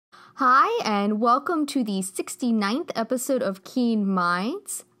Hi, and welcome to the 69th episode of Keen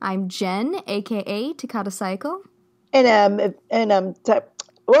Minds. I'm Jen, aka Takata Psycho. Oh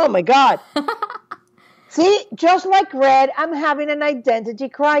my God. See, just like Red, I'm having an identity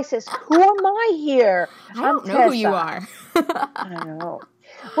crisis. Who am I here? I don't know who you are. I know.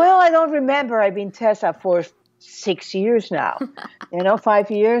 Well, I don't remember. I've been Tessa for 6 years now.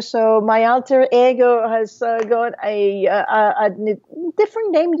 5 years. So my alter ego has got a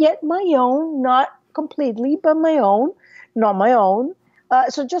different name, yet my own, not completely, but my own, not my own.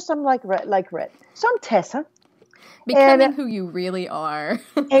 So just I'm like Red. So I'm Tessa. Becoming who you really are.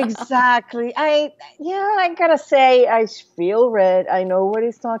 Exactly. I gotta say, I feel Red. I know what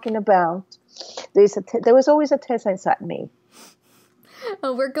he's talking about. There was always a Tessa inside me.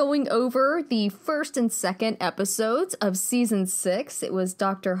 We're going over the first and second episodes of season 6. It was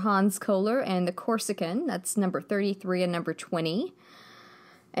Dr. Hans Koehler and the Corsican. That's number 33 and number 20.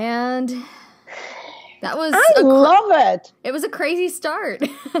 And that was love it. It was a crazy start.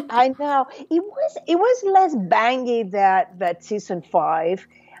 I know. It was less bangy that season 5.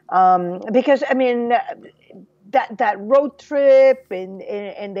 Because I mean that road trip and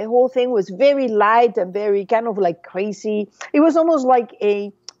the whole thing was very light and very kind of like crazy. It was almost like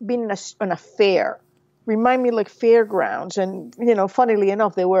being on a fair. Remind me like fairgrounds, and funnily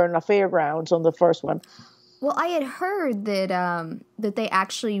enough, they were on a fairgrounds on the first one. Well, I had heard that they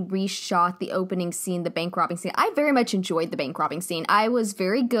actually reshot the opening scene, the bank robbing scene. I very much enjoyed the bank robbing scene. I was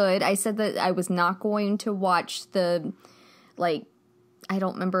very good. I said that I was not going to watch the, I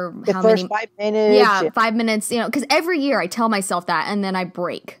don't remember how many. The first 5 minutes. Yeah, 5 minutes, because every year I tell myself that, and then I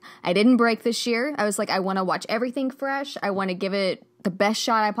break. I didn't break this year. I was like, I want to watch everything fresh. I want to give it the best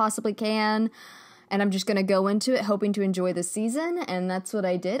shot I possibly can. And I'm just going to go into it hoping to enjoy the season, and that's what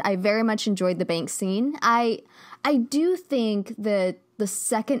I did. I very much enjoyed the bank scene. I do think that the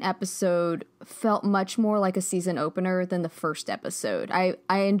second episode felt much more like a season opener than the first episode. I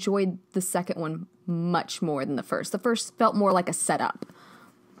enjoyed the second one much more than the first. The first felt more like a setup.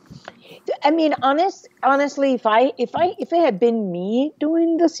 I mean, honestly, if it had been me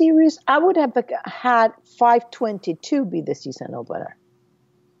doing the series, I would have had 522 be the season opener.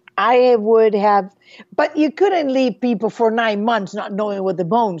 I would have, but you couldn't leave people for 9 months not knowing what the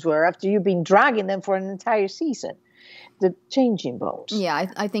bones were after you've been dragging them for an entire season. The changing bones.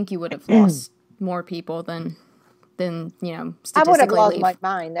 Yeah, I think you would have lost more people than statistically I would have lost leave. my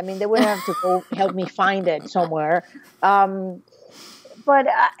mind. I mean, they would have to go help me find it somewhere. But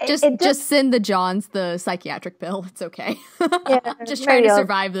just send the Johns the psychiatric pill. It's okay. Yeah, just trying to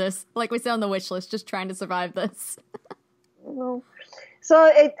survive this. Like we said on the wish list, just trying to survive this. Well, so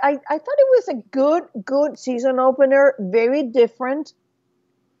I thought it was a good season opener, very different.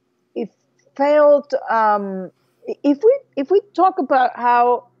 It felt if we talk about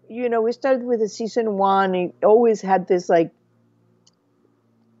how we started with the season 1, it always had this like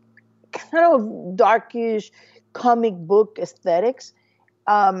kind of darkish comic book aesthetics.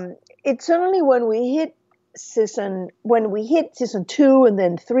 It's only when we hit season 2 and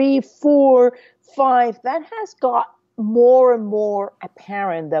then 3, 4, 5 that has got more and more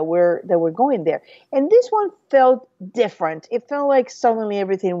apparent that we're going there. And this one felt different. It felt like suddenly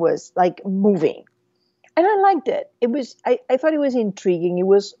everything was like moving. And I liked it. I thought it was intriguing. It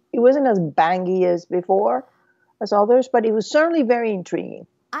wasn't as bangy as before, as others, but it was certainly very intriguing.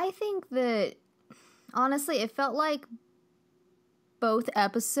 I think that honestly it felt like both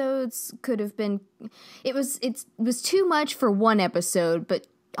episodes could have been it was too much for one episode, but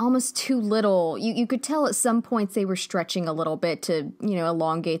almost too little. You could tell at some points they were stretching a little bit to,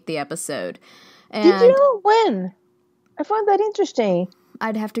 elongate the episode. And did you know when? I found that interesting.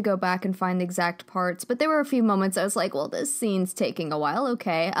 I'd have to go back and find the exact parts, but there were a few moments I was like, well, this scene's taking a while.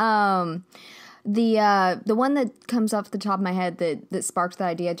 Okay. The one that comes off the top of my head that sparked the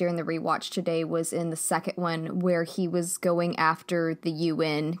idea during the rewatch today was in the second one where he was going after the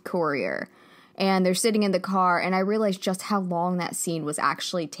UN courier. And they're sitting in the car, and I realized just how long that scene was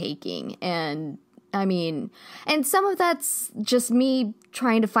actually taking. And, I mean, and some of that's just me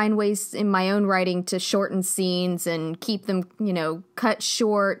trying to find ways in my own writing to shorten scenes and keep them, cut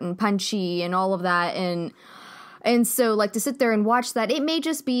short and punchy and all of that. And so, to sit there and watch that, it may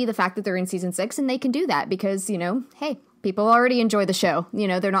just be the fact that they're in season 6 and they can do that because, hey, people already enjoy the show.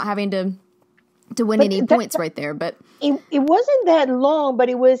 They're not having to win any points right there, but it wasn't that long, but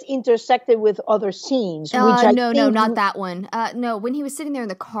it was intersected with other scenes. No, not that one. No, when he was sitting there in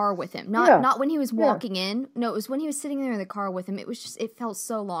the car with him, not when he was walking in. No, it was when he was sitting there in the car with him. It was just, it felt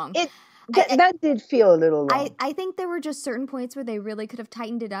so long. That did feel a little long. I think there were just certain points where they really could have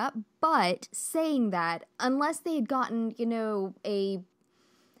tightened it up. But saying that, unless they had gotten,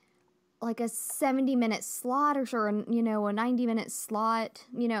 like a 70-minute slot or a 90-minute slot,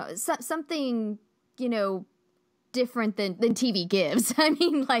 something, different than TV gives. I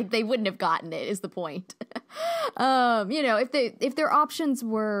mean, like, they wouldn't have gotten it, is the point. If their options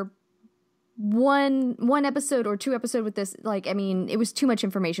were one episode or 2 episodes with this, like, I mean, it was too much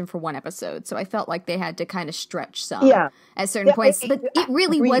information for one episode, so I felt like they had to kind of stretch some at certain points. But it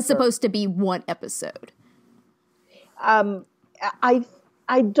really was supposed to be one episode.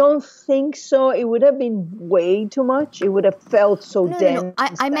 I don't think so. It would have been way too much. It would have felt so dense. No.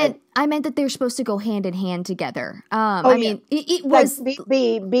 I meant that they're supposed to go hand in hand together. I mean, it was like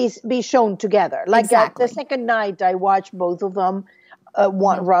be shown together. Like exactly. The second night, I watched both of them,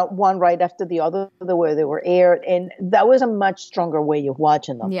 one right after the other, the way they were aired, and that was a much stronger way of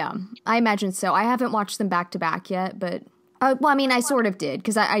watching them. Yeah, I imagine so. I haven't watched them back to back yet, but well, I mean, I sort of did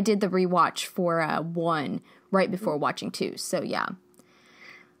because I did the rewatch for 1 right before watching 2. So yeah.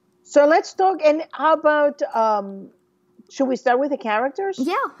 So let's talk. And how about? Should we start with the characters?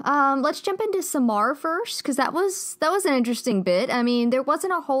 Yeah. Let's jump into Samar first because that was an interesting bit. I mean, there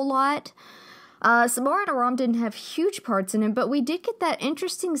wasn't a whole lot. Samar and Aram didn't have huge parts in it, but we did get that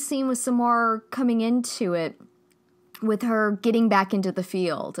interesting scene with Samar coming into it, with her getting back into the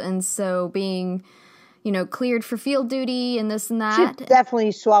field, and so being, cleared for field duty and this and that. She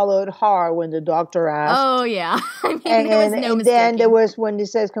definitely swallowed hard when the doctor asked. Oh, yeah. I mean, there was no mistake. Then there was when he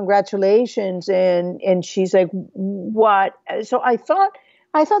says congratulations, and she's like, what? So I thought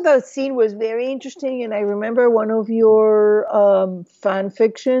that scene was very interesting, and I remember one of your fan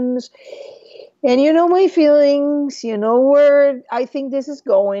fictions, and you know my feelings, you know where I think this is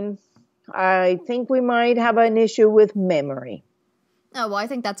going. I think we might have an issue with memory. Oh, well, I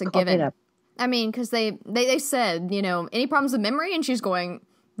think that's a given. I mean, because they said, any problems with memory? And she's going,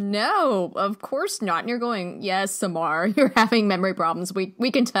 no, of course not. And you're going, yes, Samar, you're having memory problems.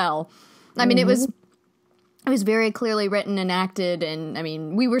 We can tell. I mean, it was very clearly written and acted. And I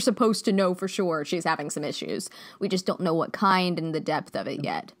mean, we were supposed to know for sure she's having some issues. We just don't know what kind and the depth of it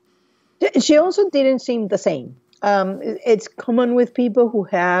yet. She also didn't seem the same. It's common with people who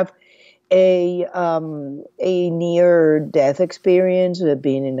have a near death experience, who have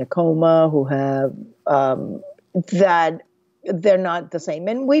been in a coma, who have that they're not the same.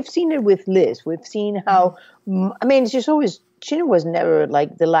 And we've seen it with Liz. We've seen how I mean, she was never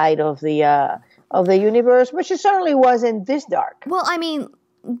like the light of the universe, but she certainly wasn't this dark. Well, I mean,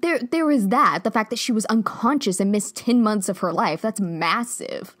 there was that, the fact that she was unconscious and missed 10 months of her life. That's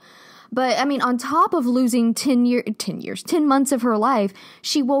massive. But, I mean, on top of losing 10 months of her life,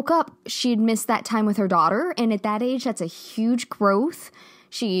 she woke up, she had missed that time with her daughter, and at that age, that's a huge growth.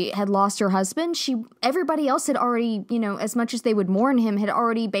 She had lost her husband. Everybody else had already, as much as they would mourn him, had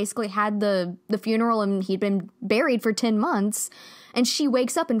already basically had the funeral, and he'd been buried for 10 months. And she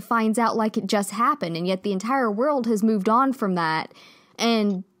wakes up and finds out like it just happened, and yet the entire world has moved on from that.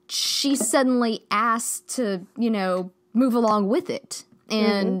 And she suddenly asked to, move along with it.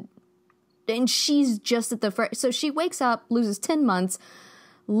 And she's just at so she wakes up, loses 10 months,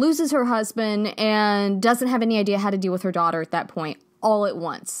 loses her husband, and doesn't have any idea how to deal with her daughter at that point, all at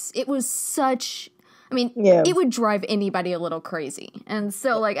once. It was it would drive anybody a little crazy. And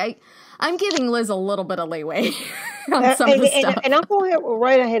so, I'm giving Liz a little bit of leeway on some of the stuff. And I'll go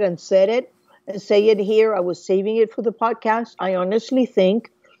right ahead and say it here. I was saving it for the podcast. I honestly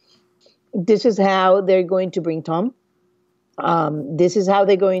think this is how they're going to bring Tom. This is how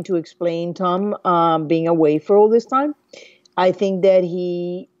they're going to explain Tom being away for all this time. I think that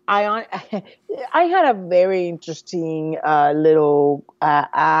I had a very interesting little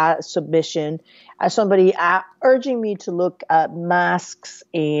submission as somebody urging me to look at masks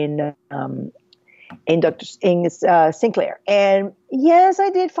in Sinclair. And yes, I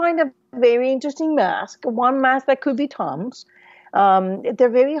did find a very interesting mask. One mask that could be Tom's. They're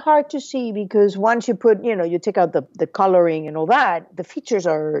very hard to see because once you put, you take out the coloring and all that, the features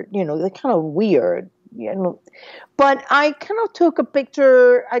are, they're kind of weird, But I kind of took a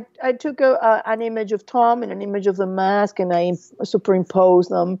picture. I took an image of Tom and an image of the mask, and I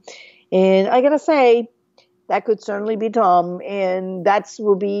superimposed them. And I gotta say, that could certainly be Tom, and that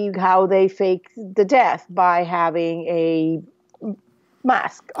will be how they fake the death, by having a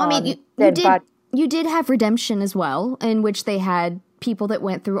mask. I mean, you did have Redemption as well, in which they had people that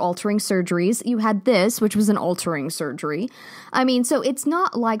went through altering surgeries. You had this, which was an altering surgery. I mean, so it's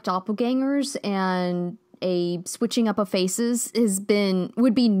not like doppelgangers, and a switching up of faces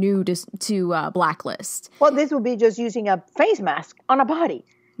would be new to Blacklist. Well, this would be just using a face mask on a body.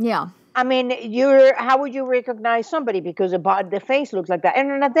 Yeah. I mean, how would you recognize somebody? Because the face looks like that.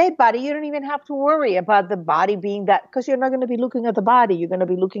 And on a dead body, you don't even have to worry about the body being that, because you're not going to be looking at the body. You're going to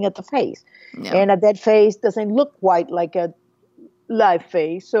be looking at the face. Yeah. And a dead face doesn't look quite like a live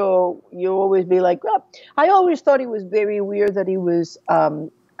face. So you always be like, oh. I always thought it was very weird that he was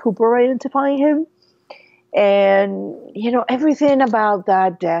Cooper identifying him. And, everything about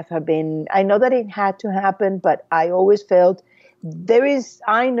that death I know that it had to happen, but I always felt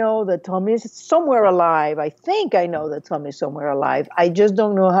I know that Tom is somewhere alive. I think I know that Tom is somewhere alive. I just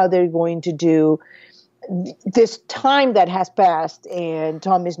don't know how they're going to do this time that has passed and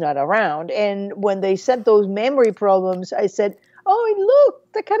Tom is not around. And when they said those memory problems, I said, oh,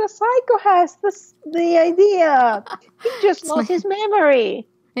 look, the kind of psycho has the idea. He just lost his memory.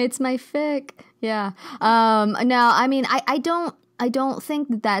 It's my fic. Yeah. No, I mean, I don't think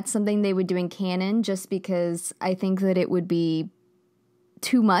that that's something they would do in canon, just because I think that it would be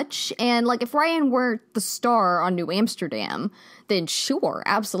too much. And like, if Ryan were the star on New Amsterdam, then sure,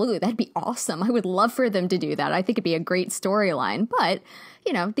 absolutely, that'd be awesome. I would love for them to do that. I think it'd be a great storyline. But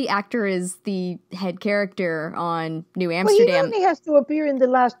the actor is the head character on New Amsterdam. Well, he only has to appear in the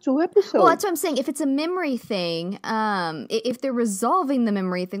last 2 episodes. Well, that's what I'm saying. If it's a memory thing, if they're resolving the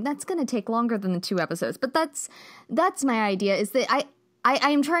memory thing, that's going to take longer than the 2 episodes. But that's my idea, is that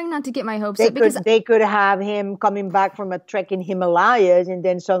I am trying not to get my hopes up, because they could have him coming back from a trek in Himalayas, and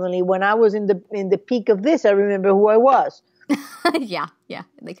then suddenly, when I was in the peak of this, I remember who I was. yeah,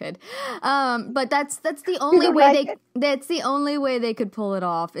 they could. But that's the only way that's the only way they could pull it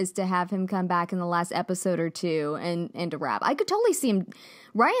off, is to have him come back in the last episode or 2 and to wrap. I could totally see him.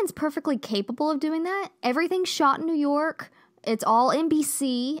 Ryan's perfectly capable of doing that. Everything's shot in New York. It's all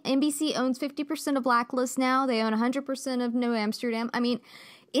NBC. NBC owns 50% of Blacklist now. They own 100% of New Amsterdam. I mean,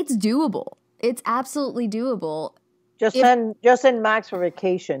 it's doable. It's absolutely doable. Just send Max for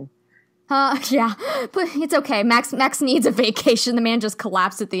vacation. Yeah, but it's okay. Max needs a vacation. The man just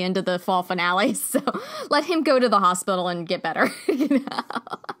collapsed at the end of the fall finale, so let him go to the hospital and get better.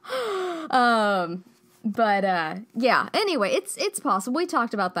 Yeah. Anyway, it's possible. We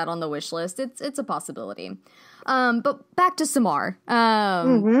talked about that on the wish list. It's a possibility. But back to Samar. I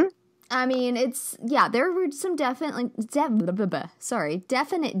mean, there were some definite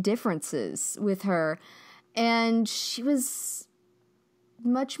differences with her, and she was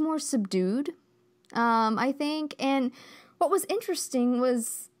much more subdued, I think. And what was interesting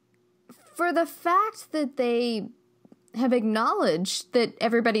was, for the fact that they have acknowledged that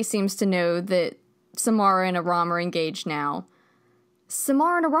everybody seems to know that Samara and Aram are engaged now,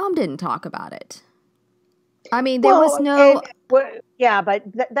 Samara and Aram didn't talk about it. I mean, there was no... yeah, but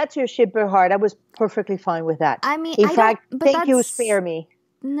that's your shipper heart. I was perfectly fine with that. I mean, in fact, thank you, spare me.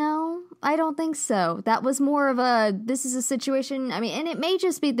 No, I don't think so. That was more of this is a situation, I mean, and it may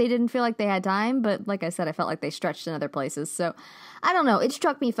just be they didn't feel like they had time, but like I said, I felt like they stretched in other places. So, I don't know. It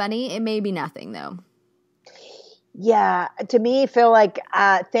struck me funny. It may be nothing, though. Yeah, to me, it felt like,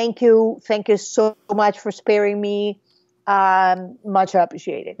 thank you so much for sparing me. Much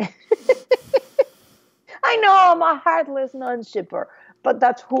appreciated. I know I'm a heartless non-shipper, but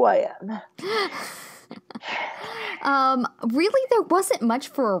that's who I am. Really, there wasn't much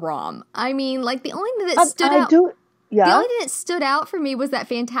for Aram. I mean, like, the only thing that stood out... Yeah. The only thing that stood out for me was that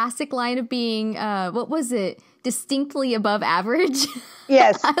fantastic line of being, what was it? Distinctly above average?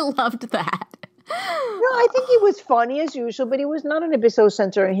 Yes. I loved that. No, I think he was funny as usual, but it was not an episode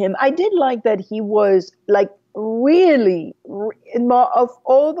centering him. I did like that he was, like, really, of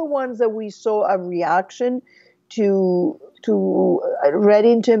all the ones that we saw a reaction to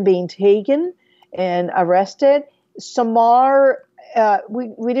Reddington being taken and arrested, Samar,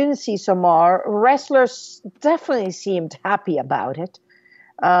 we didn't see Samar. Wrestlers definitely seemed happy about it.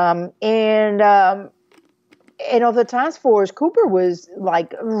 And of the task force, Cooper was,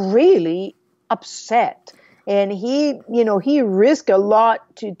 like, really upset. And he risked a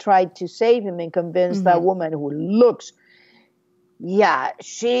lot to try to save him and convince that woman who looks,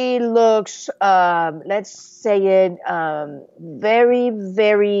 she looks, let's say it, very,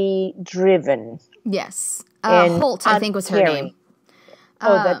 very driven. Yes. Holt, I think, was her name.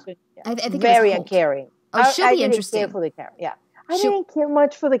 That's I think very it was Holt. uncaring. She'll be interesting. I didn't care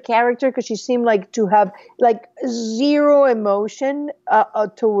much for the character because she seemed like to have like zero emotion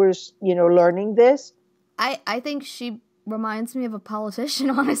towards learning this. I think she reminds me of a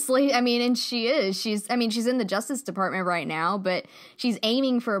politician, honestly. I mean, and she is. She's in the Justice Department right now, but she's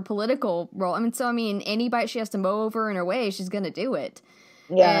aiming for a political role. Anybody she has to mow over in her way, she's going to do it.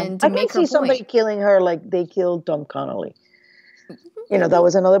 Yeah. And I can see somebody killing her like they killed Tom Connolly. That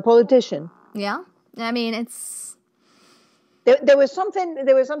was another politician. Yeah. I mean, it's... There was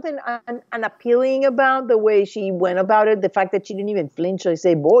something unappealing about the way she went about it. The fact that she didn't even flinch or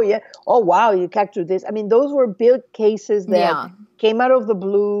say, "Boy, yeah, oh wow, you captured this." I mean, those were built cases that came out of the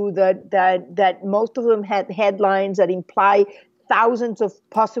blue. That most of them had headlines that imply thousands of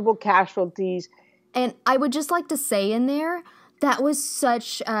possible casualties. And I would just like to say in there, that was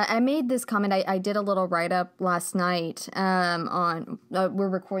such. I made this comment. I did a little write up last night. On we're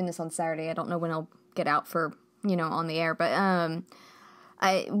recording this on Saturday. I don't know when it'll get out for on the air, but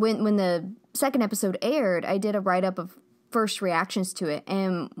when the second episode aired, I did a write up of first reactions to it,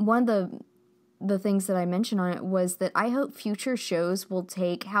 and one of the things that I mentioned on it was that I hope future shows will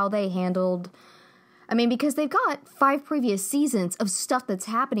take how they handled. I mean, because they've got 5 previous seasons of stuff that's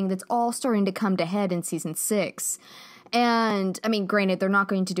happening that's all starting to come to head in season 6. And, I mean, granted, they're not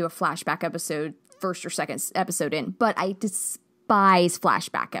going to do a flashback episode first or second episode in, but I despise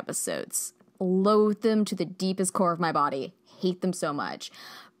flashback episodes. Loathe them to the deepest core of my body. Hate them so much.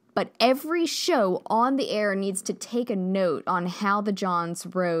 But every show on the air needs to take a note on how the Johns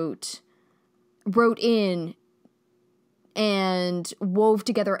wrote in and wove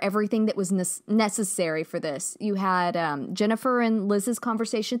together everything that was necessary for this. You had Jennifer and Liz's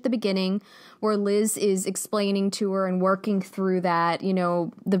conversation at the beginning, where Liz is explaining to her and working through that,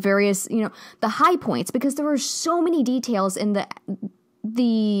 the various, the high points, because there were so many details in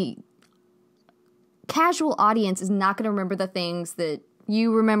the casual audience is not going to remember the things that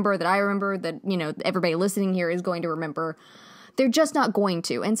you remember, that I remember, that, everybody listening here is going to remember. They're just not going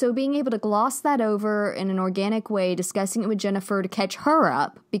to. And so being able to gloss that over in an organic way, discussing it with Jennifer to catch her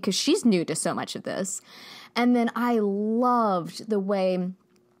up, because she's new to so much of this. And then I loved the way,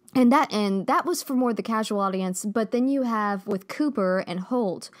 and that was for more the casual audience, but then you have with Cooper and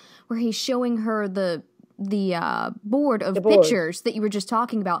Holt, where he's showing her the board of pictures that you were just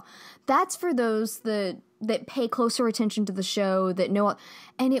talking about. That's for those that pay closer attention to the show, that know.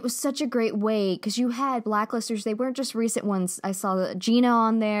 And it was such a great way, because you had blacklisters. They weren't just recent ones. I saw Gina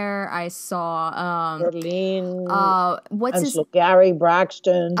on there. I saw Darlene. Gary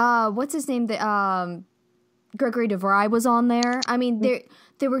Braxton. What's his name? Gregory DeVry was on there. I mean,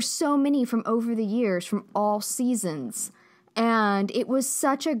 there were so many from over the years, from all seasons. And it was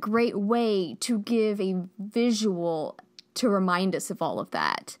such a great way to give a visual to remind us of all of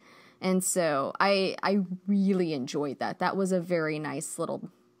that. And so I really enjoyed that. That was a very nice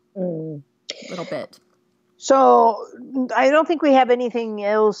little bit. So I don't think we have anything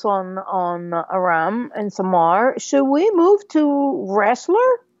else on Aram and Samar. Should we move to Wrestler?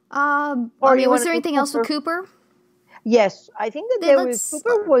 Was there anything else with Cooper? Yes, I think that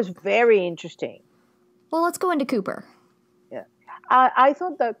Cooper was very interesting. Well, let's go into Cooper. I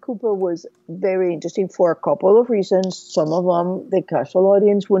thought that Cooper was very interesting for a couple of reasons. Some of them the casual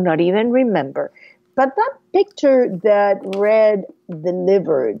audience would not even remember. But that picture that Red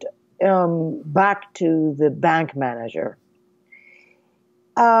delivered back to the bank manager,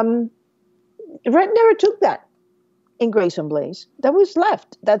 Red never took that in Grayson Blaze. That was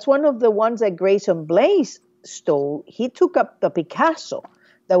left. That's one of the ones that Grayson Blaze stole. He took up the Picasso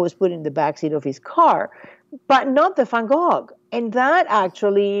that was put in the backseat of his car, but not the Van Gogh. And that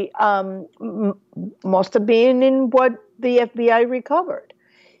actually must have been in what the FBI recovered.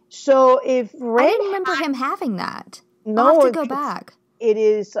 So if Red, I didn't remember him having that. No, I'll have to go back. It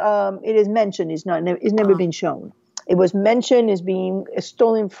is mentioned. It's never been shown. It was mentioned as being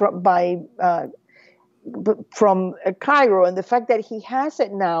stolen from Cairo, and the fact that he has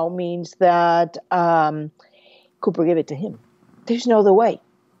it now means that Cooper gave it to him. There's no other way.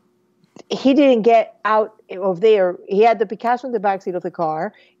 He didn't get out of there. He had the Picasso in the backseat of the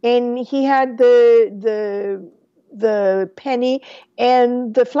car, and he had the penny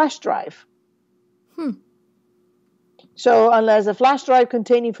and the flash drive. So unless the flash drive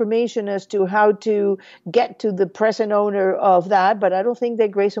contained information as to how to get to the present owner of that, but I don't think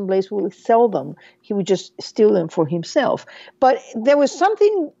that Grayson Blaze will sell them. He would just steal them for himself. But there was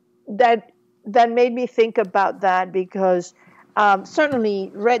something that made me think about that, because certainly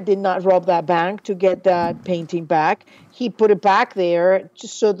Red did not rob that bank to get that painting back. He put it back there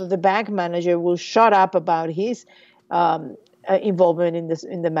just so that the bank manager will shut up about his involvement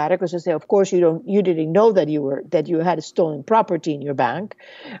in the matter, because they say, of course you didn't know that you had stolen property in your bank.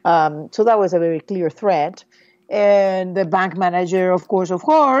 So that was a very clear threat. And the bank manager, of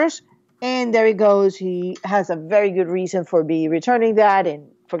course, and there he goes. He has a very good reason for returning that,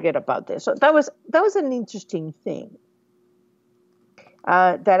 and forget about this. So that was an interesting thing.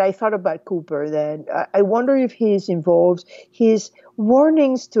 That I thought about Cooper, that I wonder if he's involved. His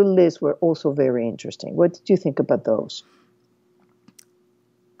warnings to Liz were also very interesting. What did you think about those?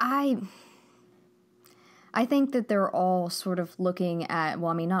 I think that they're all sort of looking at,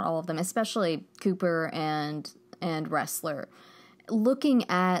 well, I mean, not all of them, especially Cooper and Wrestler, looking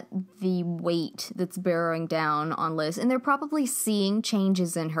at the weight that's bearing down on Liz, and they're probably seeing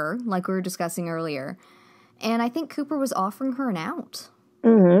changes in her, like we were discussing earlier. And I think Cooper was offering her an out.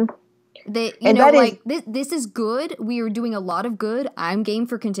 Mm-hmm. That, you know, like, this is good. We are doing a lot of good. I'm game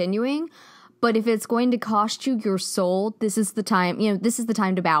for continuing. But if it's going to cost you your soul, this is the time, this is the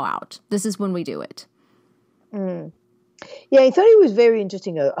time to bow out. This is when we do it. Mm. Yeah, I thought it was very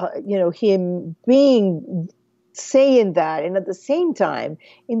interesting, him saying that, and at the same time,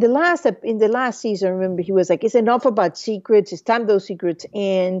 in the last season, remember, he was like, "It's enough about secrets. It's time those secrets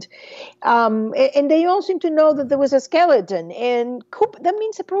end." And they all seem to know that there was a skeleton, and that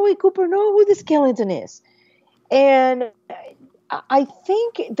means that probably Cooper know who the skeleton is, and I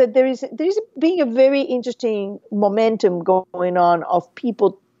think that there is being a very interesting momentum going on of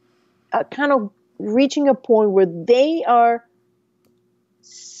people kind of reaching a point where they are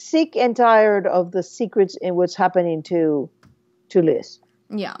sick and tired of the secrets and what's happening to Liz.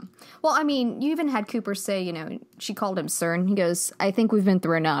 Yeah. Well, I mean, you even had Cooper say, she called him Sir, and he goes, "I think we've been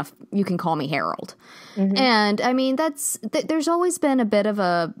through enough. You can call me Harold." Mm-hmm. And, I mean, there's always been a bit of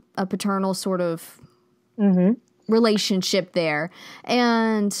a paternal sort of relationship there.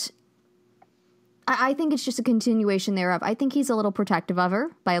 And I think it's just a continuation thereof. I think he's a little protective of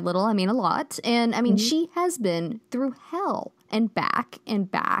her. By a little, I mean a lot. And, I mean, she has been through hell and back and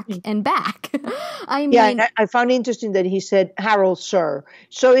back and back. I mean... Yeah, and I found it interesting that he said, "Harold, sir."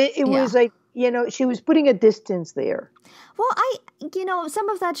 So it was like, she was putting a distance there. Well, some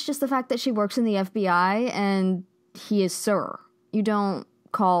of that's just the fact that she works in the FBI and he is Sir. You don't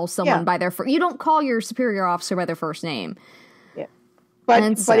call someone by their you don't call your superior officer by their first name. Yeah. But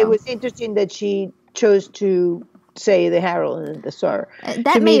it was interesting that she chose to say the Harold and the Sir.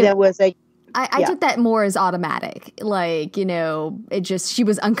 That was like, I took that more as automatic. Like, she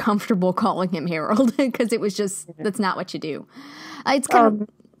was uncomfortable calling him Harold because it was just, that's not what you do. It's kind of,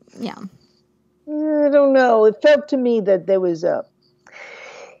 yeah. I don't know. It felt to me that there was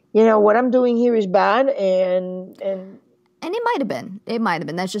what I'm doing here is bad, and it might have been. It might have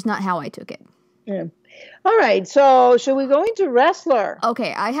been. That's just not how I took it. Yeah. All right. So should we go into Wrestler?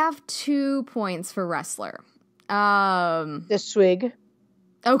 Okay. I have 2 points for Wrestler. The swig.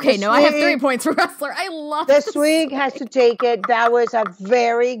 Okay, no, I have 3 points for Wrestler. I love the swig. Has to take it. That was a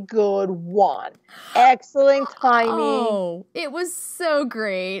very good one. Excellent timing. Oh, it was so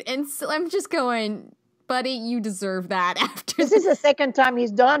great. And so I'm just going, buddy, you deserve that after this. Is the second time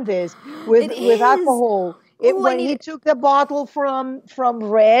he's done this with alcohol. When he took the bottle from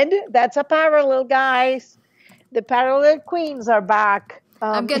Red, that's a parallel, guys. The parallel queens are back.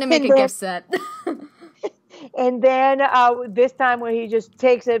 I'm going to make a gift set. And then this time when he just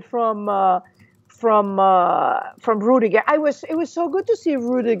takes it from Rudiger, it was so good to see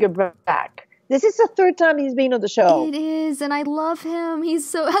Rudiger back. This is the 3rd time he's been on the show. It is, and I love him.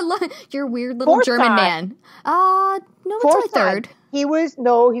 I love your weird little 4th German man. No, it's only 3rd. He was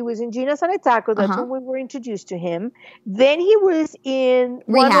in Gina Sanetaco. That's when we were introduced to him. Then he was in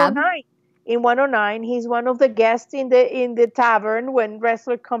Rehab. 109. In 109, he's one of the guests in the tavern when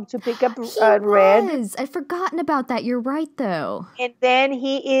Wrestler comes to pick up Red. I'd forgotten about that. You're right, though. And then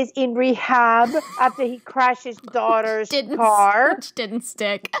he is in rehab after he crashed his daughter's car. Which didn't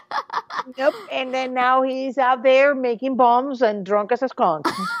stick. Nope. And then now he's out there making bombs and drunk as a skunk.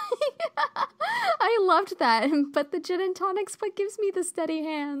 I loved that. But the gin and tonic's what gives me the steady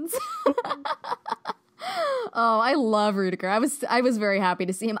hands. Oh, I love Rudiger. I was very happy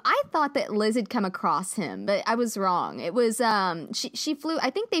to see him. I thought that Liz had come across him, but I was wrong. It was she flew.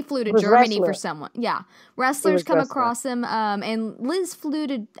 I think they flew to Germany for someone. Yeah, Wrestlers come across him, and Liz flew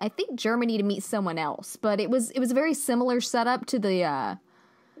to I think Germany to meet someone else. But it was a very similar setup to the.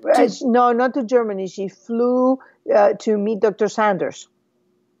 No, not to Germany. She flew to meet Dr. Sanders.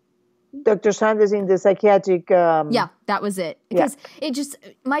 Dr. Sanders in the psychiatric... yeah, that was it. Because it just...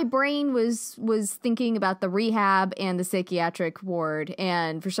 My brain was thinking about the rehab and the psychiatric ward,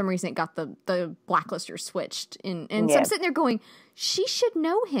 and for some reason it got the blacklister switched. And so I'm sitting there going, she should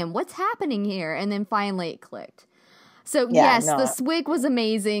know him. What's happening here? And then finally it clicked. So the swig was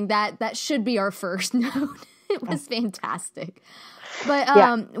amazing. That should be our first note. It was fantastic. But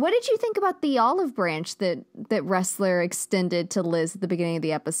what did you think about the olive branch that Wrestler extended to Liz at the beginning of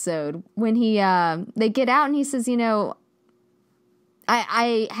the episode when they get out and he says,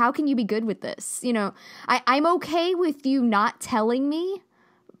 I how can you be good with this? I'm okay with you not telling me,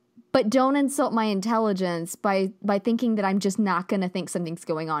 but don't insult my intelligence by thinking that I'm just not going to think something's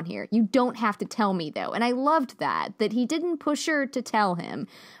going on here. You don't have to tell me though. And I loved that he didn't push her to tell him.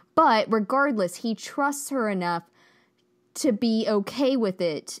 But regardless, he trusts her enough to be okay with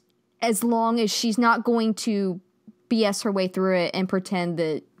it as long as she's not going to BS her way through it and pretend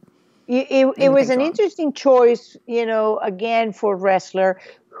that it was an wrong. interesting choice, again for Wrestler,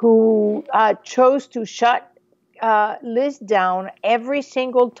 who chose to shut Liz down every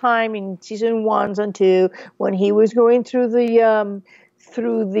single time in season 1 and 2 when he was going through the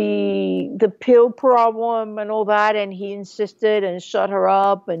pill problem and all that, and he insisted and shut her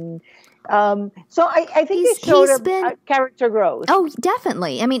up, and so I think it showed a character growth. Oh,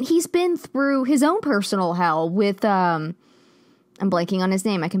 definitely. I mean, he's been through his own personal hell with I'm blanking on his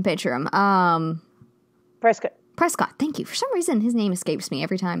name. I can picture him. Prescott, thank you. For some reason, his name escapes me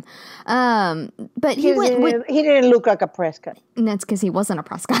every time. But he didn't look like a Prescott. And that's because he wasn't a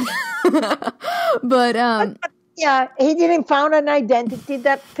Prescott. but yeah, he didn't found an identity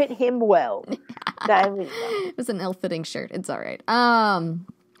that fit him well. It was an ill-fitting shirt. It's all right.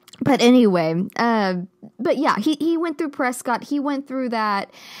 But anyway, but yeah, he went through Prescott. He went through that.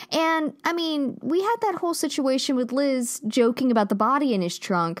 And, I mean, we had that whole situation with Liz joking about the body in his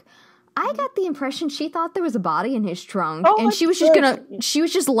trunk. I got the impression she thought there was a body in his trunk, and she was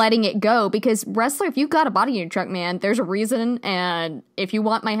just letting it go, because Wrestler, if you've got a body in your trunk, man, there's a reason, and if you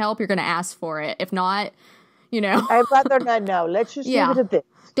want my help, you're going to ask for it. If not, I'd rather not know. Let's just leave it at this.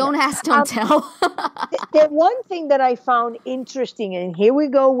 Don't ask, don't tell. The one thing that I found interesting, and here we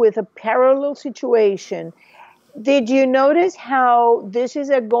go with a parallel situation. Did you notice how this is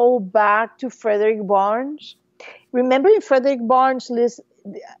a go back to Frederick Barnes? Remember in Frederick Barnes, Liz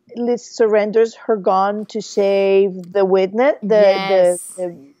surrenders her gun to save the witness, the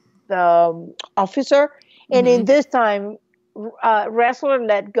officer, and in this time, Wrestler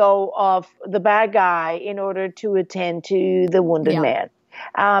let go of the bad guy in order to attend to the wounded man.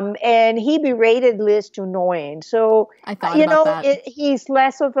 And he berated Liz to no end. So, I thought about that. He's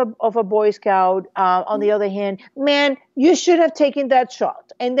less of a Boy Scout. On the other hand, man, you should have taken that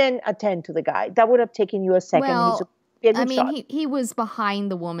shot and then attend to the guy. That would have taken you a second. Well, he was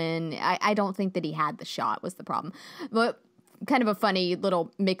behind the woman. I don't think that he had the shot was the problem. But kind of a funny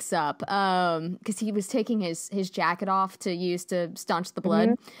little mix-up, because he was taking his jacket off to use to staunch the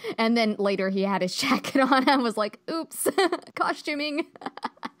blood, and then later he had his jacket on. I was like, oops, costuming.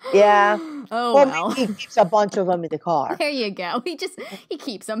 Yeah. Oh, well. He keeps a bunch of them in the car. There you go. He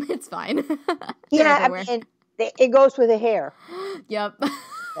keeps them. It's fine. Yeah, I mean, it goes with the hair. Yep.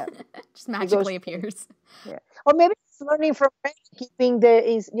 Just magically appears. Yeah. Or maybe he's learning from Red, keeping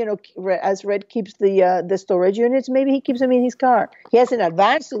as Red keeps the storage units, maybe he keeps them in his car. He hasn't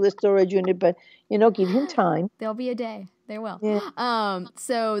advanced to the storage unit, but give him time. There'll be a day. There will. Yeah.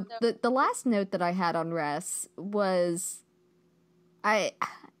 So the last note that I had on Ress was,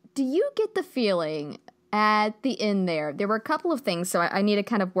 do you get the feeling at the end there were a couple of things, so I need to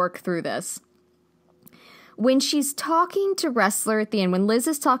kind of work through this. When she's talking to Wrestler at the end, when Liz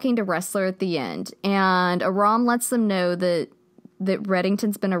is talking to Wrestler at the end, and Aram lets them know that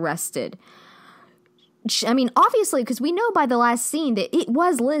Reddington's been arrested. I mean, obviously, because we know by the last scene that it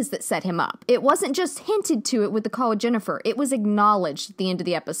was Liz that set him up. It wasn't just hinted to it with the call with Jennifer. It was acknowledged at the end of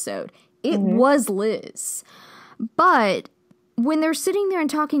the episode. It was Liz. But when they're sitting there and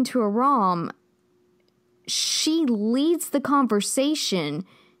talking to Aram, she leads the conversation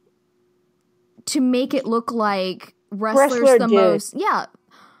to make it look like Wrestler's the most,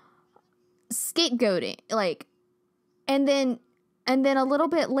 scapegoating, and then a little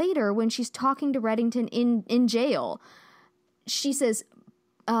bit later when she's talking to Reddington in jail, she says,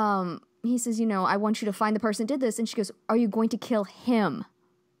 he says, I want you to find the person who did this, and she goes, are you going to kill him?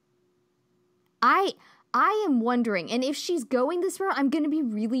 I am wondering, and if she's going this route, I'm going to be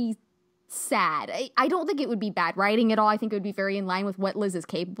really sad. I don't think it would be bad writing at all. I think it would be very in line with what Liz is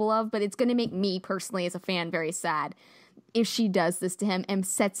capable of, but it's going to make me personally as a fan very sad if she does this to him and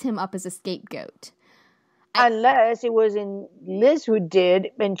sets him up as a scapegoat. Unless it was Liz who did,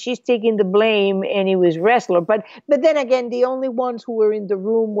 and she's taking the blame, and it was Wrestler. But then again, the only ones who were in the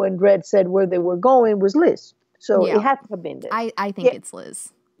room when Red said where they were going was Liz. So it had to have been Liz. I think it's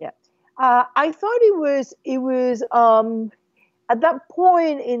Liz. Yeah. I thought it was at that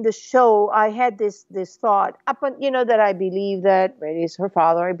point in the show, I had this thought, that I believe that Red is her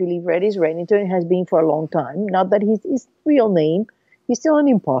father. I believe Red is Reddington, has been for a long time. Not that his real name. He's still an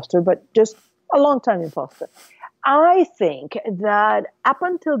imposter, but just a long time imposter. I think that up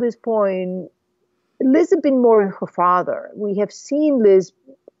until this point, Liz had been more her father. We have seen Liz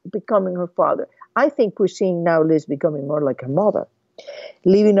becoming her father. I think we're seeing now Liz becoming more like her mother,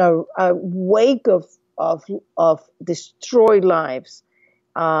 leaving a wake of destroyed lives.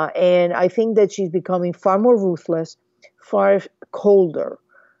 And I think that she's becoming far more ruthless, far colder.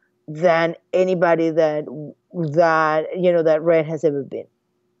 than anybody that that Red has ever been.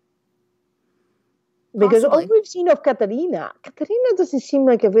 Because all Possibly. we've seen of Katarina doesn't seem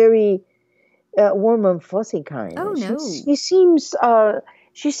like a very warm and fuzzy kind. Oh no.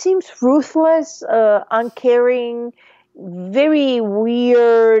 She seems ruthless, uncaring, very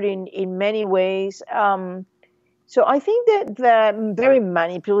weird in many ways. So I think that very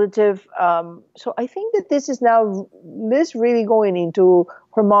manipulative. So I think that this is now Liz really going into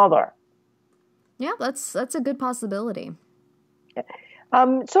her mother. Yeah, that's a good possibility.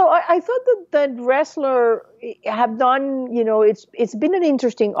 So I thought that Wrestler have done, it's been an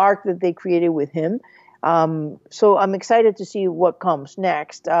interesting arc that they created with him. So I'm excited to see what comes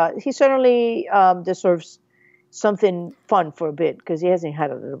next. He certainly deserves something fun for a bit because he hasn't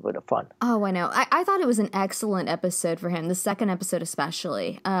had a little bit of fun. Oh, I know. I thought it was an excellent episode for him. The second episode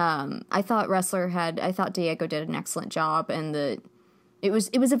especially. I thought Diego did an excellent job, and it was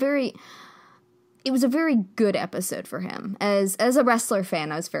a very good episode for him. As a Wrestler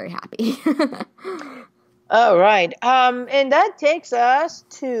fan, I was very happy. All right. And that takes us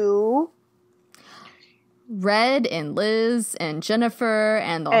to Red and Liz and Jennifer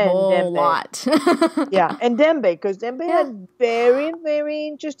and the whole Dembe. lot. Yeah, and Dembe, because Dembe had very, very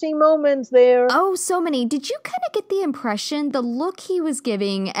interesting moments there. Oh, so many. Did you kind of get the impression, the look he was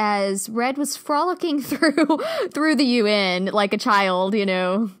giving as Red was frolicking through the UN like a child,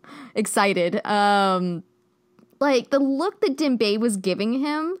 excited. Like the look that Dembe was giving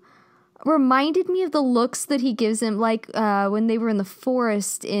him reminded me of the looks that he gives him, like when they were in the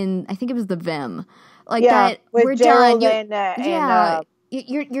forest in, I think it was the Vim. Like that, we're Gerald done.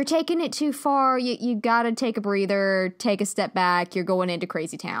 You're taking it too far. You gotta take a breather, take a step back. You're going into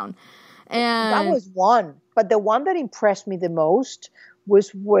Crazy Town. And that was one. But the one that impressed me the most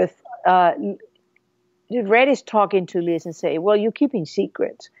was with Red is talking to Liz and say, "Well, you're keeping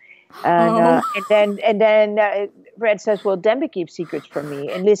secrets." And then Red says, "Well, Dembe keeps secrets from me."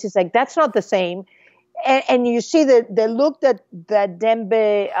 And Liz is like, "That's not the same." And you see the look that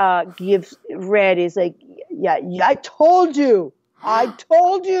Dembe gives Red is like, yeah, I told you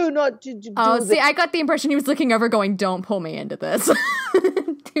not to do see, I got the impression he was looking over going, "Don't pull me into this."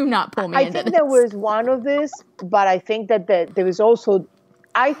 Do not pull me into this. I think there was one of this, but I think that there was also,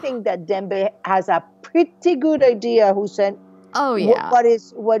 I think that Dembe has a pretty good idea who sent, what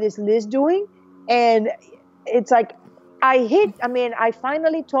is Liz doing? And it's like, I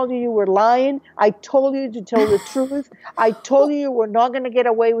finally told you were lying. I told you to tell the truth. I told you were not going to get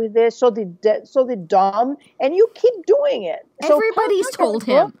away with this. So did Dom, and you keep doing it. Everybody's told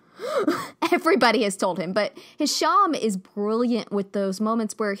him. Everybody has told him. But his Sham is brilliant with those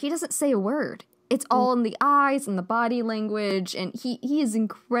moments where he doesn't say a word. It's all in the eyes and the body language, and he is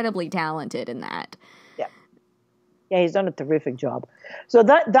incredibly talented in that. Yeah, he's done a terrific job. So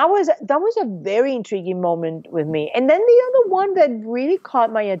that was a very intriguing moment with me. And then the other one that really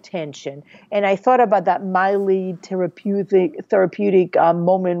caught my attention, and I thought about that mildly therapeutic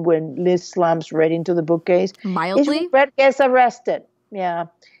moment when Liz slams Red into the bookcase. Mildly? Is when Red gets arrested. Yeah,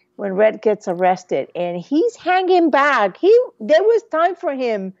 when Red gets arrested, and he's hanging back. There was time for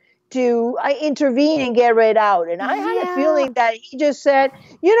him to intervene and get Red out. And I had a feeling that he just said,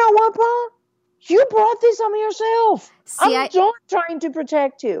 "You know what, Pa? You brought this on yourself. See, I'm trying to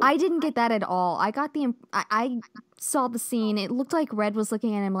protect you." I didn't get that at all. I saw the scene. It looked like Red was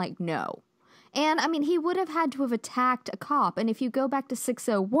looking at him like, no. And, he would have had to have attacked a cop. And if you go back to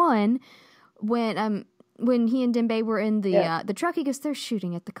 601, when he and Dembe were in the truck, he goes, "They're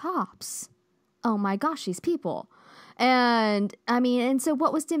shooting at the cops. Oh my gosh, these people." And, and so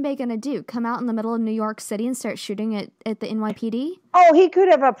what was Dembe going to do? Come out in the middle of New York City and start shooting at the NYPD? Oh, he could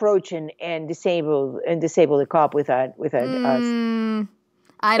have approached and disabled the cop with a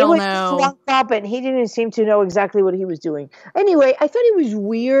I don't know. It was a cop, and he didn't seem to know exactly what he was doing. Anyway, I thought it was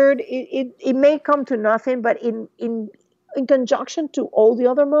weird. It may come to nothing, but in conjunction to all the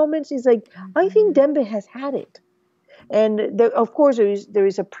other moments, he's like, I think Dembe has had it. And of course, there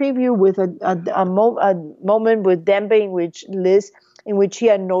is a preview with a moment with Dembe in which he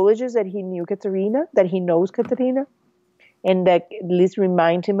acknowledges that he knew Katerina, that he knows Katerina, and that Liz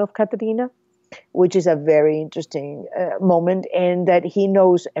reminds him of Katerina, which is a very interesting moment, and that he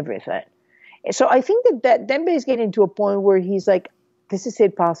knows everything. So I think that Dembe is getting to a point where he's like, "This is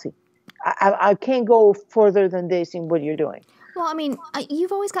it, Posse. I can't go further than this in what you're doing." Well,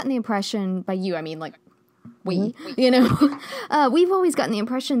 you've always gotten the impression by you, we've always gotten the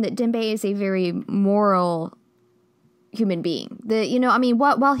impression that Dembe is a very moral human being.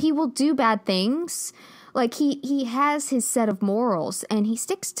 While he will do bad things, like he has his set of morals and he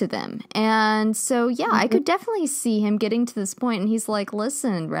sticks to them. And so yeah, I could definitely see him getting to this point and he's like,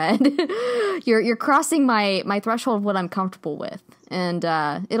 listen, Red, you're crossing my threshold of what I'm comfortable with. And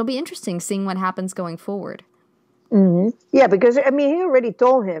it'll be interesting seeing what happens going forward. Yeah, because I mean, he already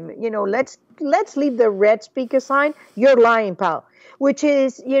told him, let's leave the Red speak aside. You're lying, pal. Which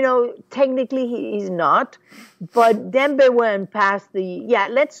is, technically he's not. But Dembe went past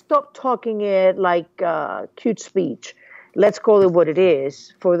let's stop talking it like cute speech. Let's call it what it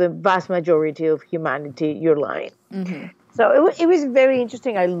is. For the vast majority of humanity, you're lying. So it was very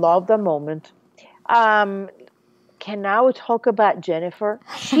interesting. I love the moment. Can now talk about Jennifer?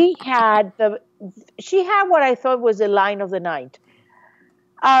 She had what I thought was the line of the night.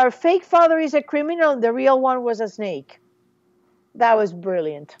 Our fake father is a criminal, and the real one was a snake. That was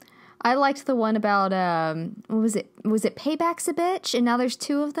brilliant. I liked the one about what was it? Was it Payback's a bitch, and now there's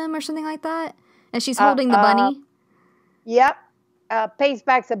two of them or something like that, and she's holding the bunny. Yep,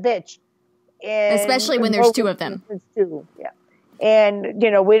 Payback's a bitch, especially when there's two of them. Two, yeah. And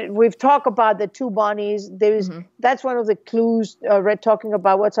we've talked about the two bunnies. That's one of the clues. Red talking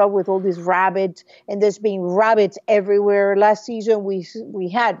about what's up with all these rabbits, and there's been rabbits everywhere. Last season we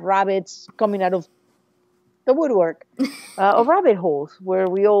had rabbits coming out of the woodwork of rabbit holes where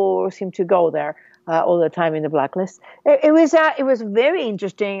we all seem to go there all the time in the Blacklist. It was very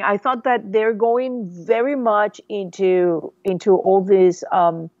interesting. I thought that they're going very much into all these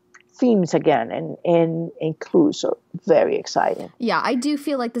themes again and clues. So very exciting. Yeah, I do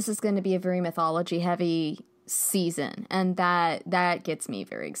feel like this is going to be a very mythology heavy season, and that gets me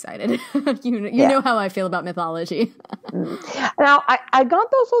very excited. you know how I feel about mythology. Now I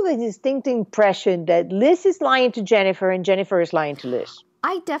got also the distinct impression that Liz is lying to Jennifer and Jennifer is lying to Liz.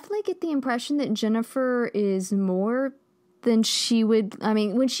 I definitely get the impression that Jennifer is more than she would. I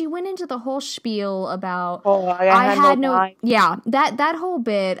mean, when she went into the whole spiel about that whole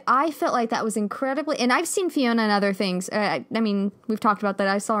bit, I felt like that was incredibly. And I've seen Fiona in other things. I mean, we've talked about that.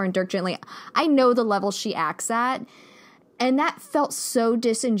 I saw her in Dirk Gently. I know the level she acts at, and that felt so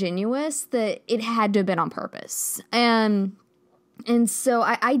disingenuous that it had to have been on purpose. And so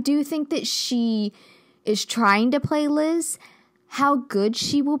I do think that she is trying to play Liz. How good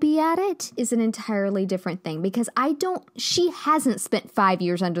she will be at it is an entirely different thing, because she hasn't spent 5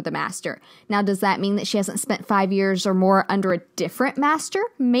 years under the master. Now, does that mean that she hasn't spent 5 years or more under a different master?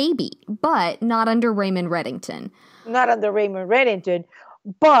 Maybe, but not under Raymond Reddington. Not under Raymond Reddington,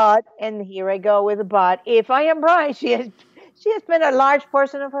 but, and here I go with a but, if I am right, she has spent a large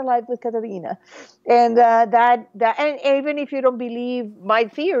portion of her life with Katarina. And and even if you don't believe my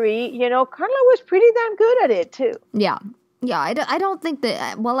theory, Carla was pretty damn good at it too. Yeah. Yeah, I don't think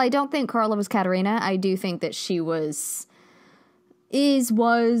that, I don't think Carla was Katarina. I do think that she was,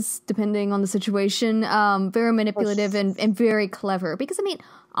 depending on the situation, very manipulative and very clever. Because, I mean,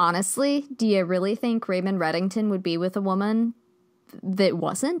 honestly, do you really think Raymond Reddington would be with a woman that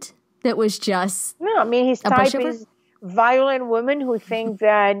wasn't? That was just No, I mean, his type is violent women who think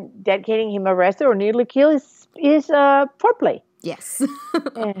that getting him arrested or nearly killed is foreplay. Yes.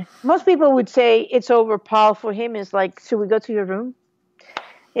 Yeah. Most people would say it's overpowered. For him, it's like, should we go to your room?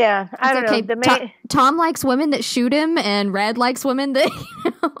 Yeah, I don't know. Tom likes women that shoot him, and Red likes women that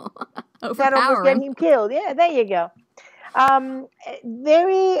overpower that almost get him killed. Yeah, there you go.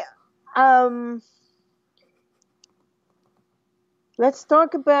 Let's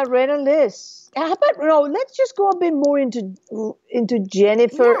talk about Red and Liz. Let's just go a bit more into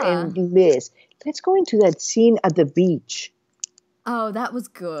Jennifer and Liz. Let's go into that scene at the beach. Oh, that was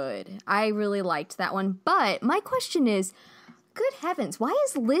good. I really liked that one. But my question is, good heavens, why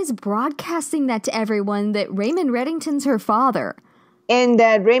is Liz broadcasting that to everyone that Raymond Reddington's her father? And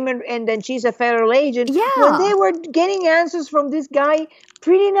that then she's a federal agent. Yeah. When they were getting answers from this guy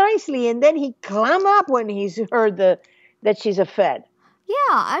pretty nicely, and then he clam up when he's heard that she's a Fed. Yeah,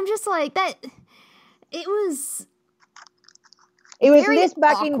 I'm just like, that, it was... It was this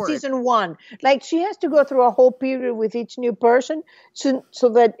back in season 1. Like, she has to go through a whole period with each new person so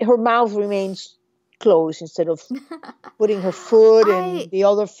that her mouth remains closed instead of putting her foot and the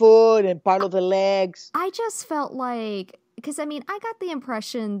other foot and part of the legs. I just felt like, because, I mean, I got the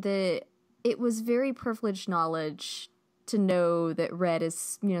impression that it was very privileged knowledge to know that Red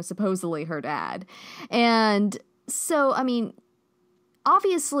is, supposedly her dad. And so, I mean...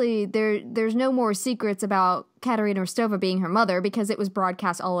 Obviously, there's no more secrets about Katerina Rostova being her mother because it was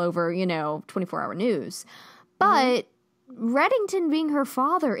broadcast all over, 24-hour news. But Reddington being her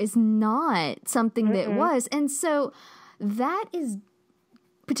father is not something that was. And so that is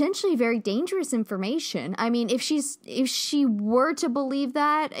potentially very dangerous information. I mean, if she were to believe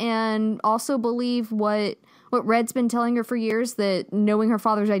that and also believe what Red's been telling her for years, that knowing her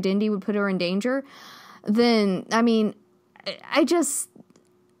father's identity would put her in danger, then, I mean, I just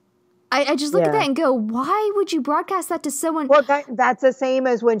look at that and go, why would you broadcast that to someone? Well, that's the same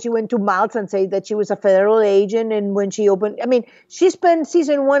as when she went to Malta and said that she was a federal agent, and when she opened, I mean, she spent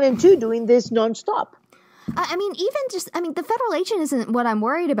season 1 and 2 doing this nonstop. I mean, the federal agent isn't what I'm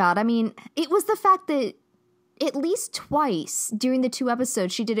worried about. I mean, it was the fact that at least twice during the 2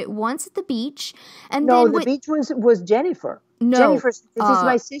 episodes, she did it once at the beach, and then the beach was Jennifer. No, Jennifer, this is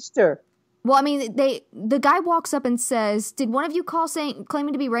my sister. Well, I mean, the guy walks up and says, "Did one of you call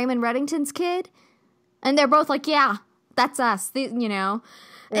claiming to be Raymond Reddington's kid?" And they're both like, "Yeah, that's us," Yeah.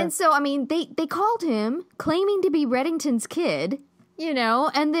 And so, I mean, they called him claiming to be Reddington's kid,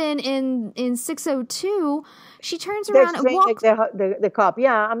 and then in 602, she turns around and walks. Like the cop,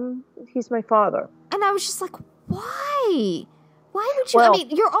 he's my father. And I was just like, why? Why would you? Well, I mean,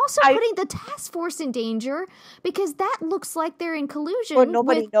 you're also putting the task force in danger because that looks like they're in collusion. But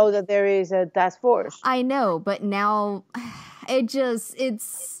nobody knows that there is a task force. I know, but now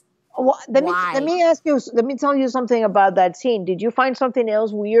it's. Well, let me tell you something about that scene. Did you find something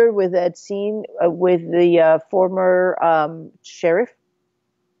else weird with that scene with the former sheriff?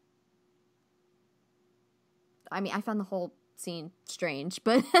 I mean, I found the whole scene strange,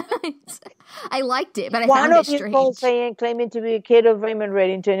 but I liked it. But I found it strange. One of you claiming to be a kid of Raymond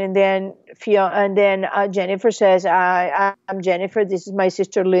Reddington, and then Jennifer says, "I'm Jennifer. This is my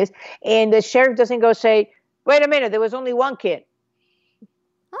sister Liz." And the sheriff doesn't go say, "Wait a minute, there was only one kid."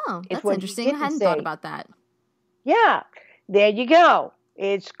 Oh, that's interesting. I hadn't thought about that. Yeah, there you go.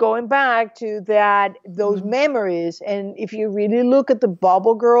 It's going back to those memories. And if you really look at the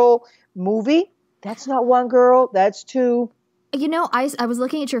Bubble Girl movie, that's not one girl, that's 2. I was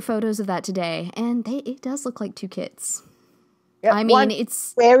looking at your photos of that today, and it does look like 2 kids. Yep, I mean,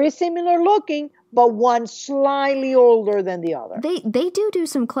 it's very similar looking, but one slightly older than the other. They do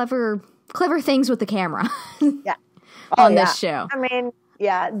some clever things with the camera. Yeah. On this show. I mean,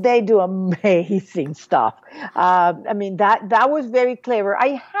 yeah, they do amazing stuff. I mean, that was very clever.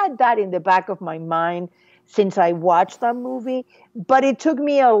 I had that in the back of my mind since I watched that movie, but it took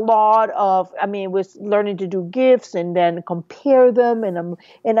me a lot of, it was learning to do GIFs and then compare them, and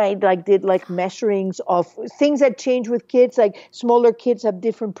I did measurings of things that change with kids, like smaller kids have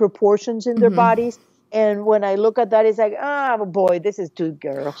different proportions in their bodies. And when I look at that, it's like, oh boy, this is 2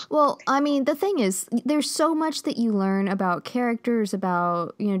 girls. Well, I mean, the thing is, there's so much that you learn about characters,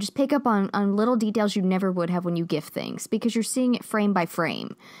 about, just pick up on little details you never would have when you GIF things, because you're seeing it frame by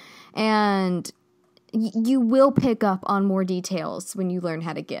frame. And you will pick up on more details when you learn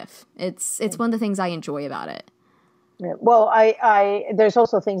how to GIF. It's one of the things I enjoy about it. Yeah. Well, I there's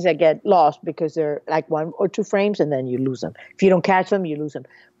also things that get lost because they're like 1 or 2 frames and then you lose them. If you don't catch them, you lose them.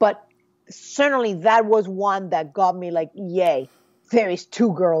 But certainly that was one that got me like, yay, there is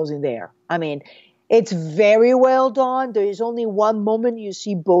 2 girls in there. I mean, it's very well done. There is only one moment you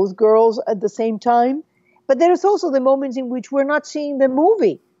see both girls at the same time. But there's also the moments in which we're not seeing the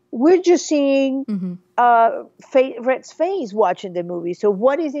movie. We're just seeing Red's face watching the movie. So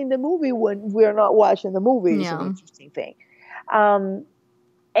what is in the movie when we're not watching the movie is an interesting thing. And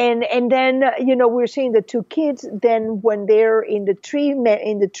then, we're seeing the 2 kids. Then when they're in the tree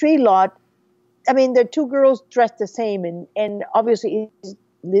lot, I mean, the 2 girls dressed the same, and obviously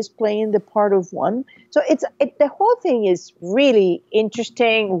Liz playing the part of one. So the whole thing is really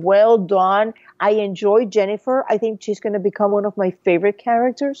interesting, well done. I enjoy Jennifer. I think she's going to become one of my favorite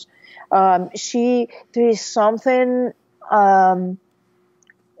characters. There is something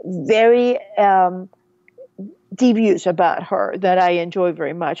very devious about her that I enjoy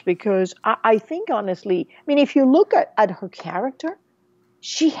very much, because I think, honestly, I mean, if you look at her character,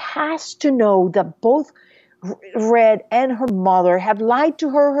 she has to know that both Red and her mother have lied to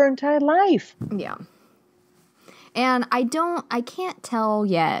her entire life. Yeah. And I can't tell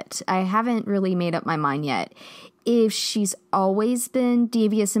yet, I haven't really made up my mind yet, if she's always been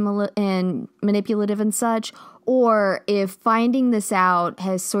devious and manipulative and such, or if finding this out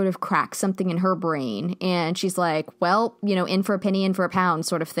has sort of cracked something in her brain, and she's like, well, in for a penny, in for a pound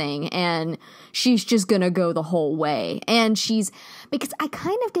sort of thing, and she's just gonna go the whole way. And because I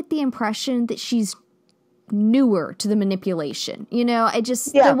kind of get the impression that she's newer to the manipulation.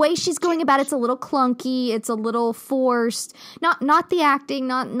 The way she's going about it's a little clunky, it's a little forced. Not the acting,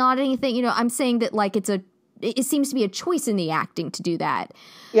 not anything. I'm saying that it seems to be a choice in the acting to do that.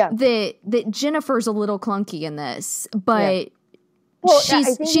 Yeah. That Jennifer's a little clunky in this, but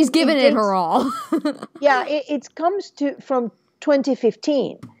she's given it her all. Yeah, it comes from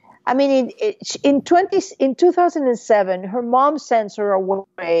 2015. I mean, in 2007, her mom sends her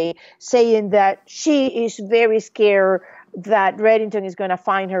away, saying that she is very scared that Reddington is going to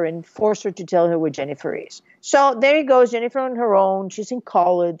find her and force her to tell her where Jennifer is. So there he goes, Jennifer on her own. She's in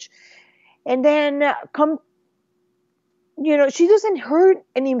college, and then she doesn't hear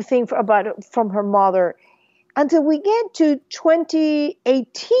anything from her mother until we get to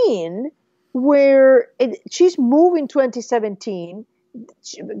 2018, where she's moved in 2017.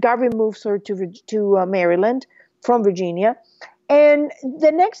 Garvey moves her to Maryland from Virginia. And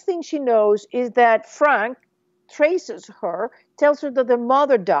the next thing she knows is that Frank traces her, tells her that their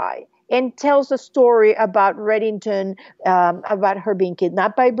mother died, and tells a story about Reddington, about her being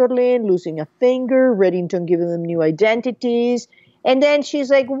kidnapped by Berlin, losing a finger, Reddington giving them new identities. And then she's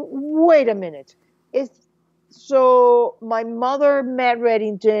like, wait a minute. So my mother met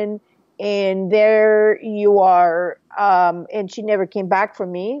Reddington, and there you are, and she never came back for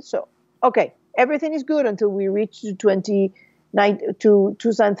me. So, okay, everything is good until we reach to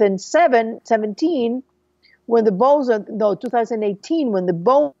 2017, when the bones 2018, when the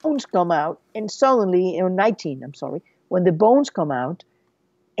bones come out, and suddenly, or 19, I'm sorry, when the bones come out,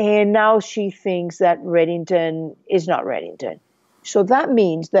 and now she thinks that Reddington is not Reddington. So that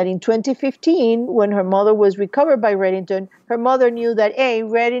means that in 2015, when her mother was recovered by Reddington, her mother knew that A,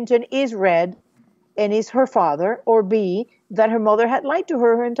 Reddington is Red and is her father, or B, that her mother had lied to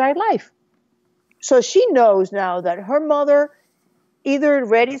her entire life. So she knows now that her mother, either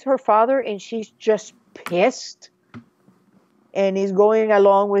Red is her father and she's just pissed and is going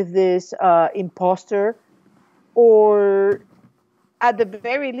along with this imposter, or at the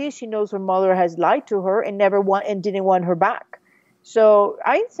very least, she knows her mother has lied to her and didn't want her back. So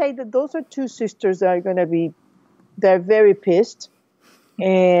I'd say that those are two sisters that are they're very pissed.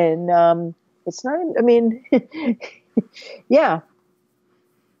 And it's not, I mean, yeah,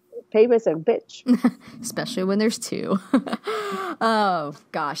 Papa's a bitch. Especially when there's two. Oh,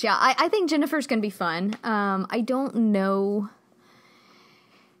 gosh. Yeah, I think Jennifer's going to be fun. I don't know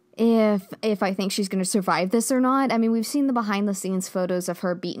if I think she's going to survive this or not. I mean, we've seen the behind-the-scenes photos of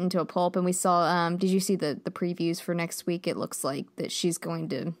her beaten to a pulp, and we saw, did you see the previews for next week? It looks like that she's going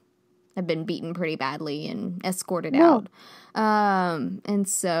to have been beaten pretty badly and escorted out. And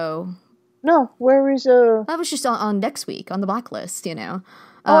so... No, where is... That was just on next week, on the blacklist, you know.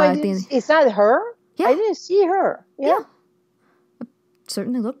 Is that her? Yeah. I didn't see her. Yeah. It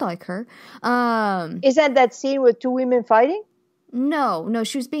certainly looked like her. Is that scene with two women fighting? No,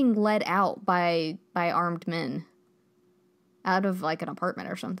 she was being led out by armed men out of like an apartment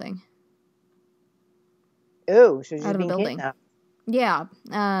or something. Oh, so she's out of a being building. kidnapped. Yeah,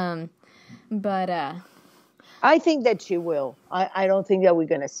 but I think that she will. I don't think that we're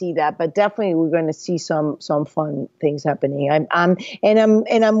going to see that, but definitely we're going to see some fun things happening. I'm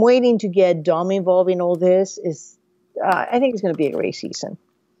waiting to get Dom involved in all this. I think it's going to be a great season.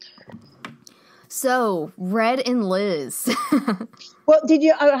 So, Red and Liz. Well,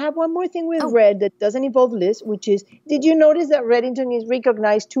 I have one more thing with Red that doesn't involve Liz, which is, did you notice that Reddington is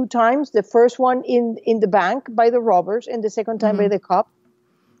recognized 2 times? The first one in the bank by the robbers, and the second time by the cop?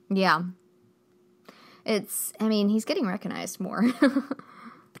 Yeah. He's getting recognized more.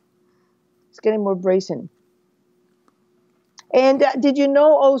 It's getting more brazen. And did you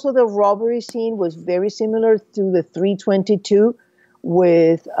know also the robbery scene was very similar to the 322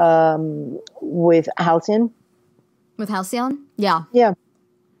 with Halcyon? With Halcyon? Yeah. Yeah.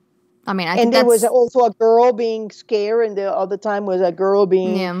 I mean, I think there was also a girl being scared, and the other time was a girl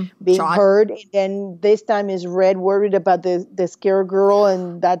being hurt. And this time is Red worried about the scared girl,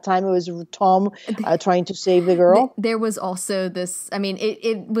 and that time it was Tom trying to save the girl. There was also this, I mean,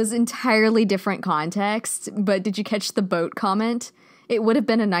 it was entirely different context, but did you catch the boat comment? It would have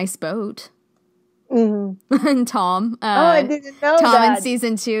been a nice boat. Mm-hmm. And Tom, I didn't know Tom that. in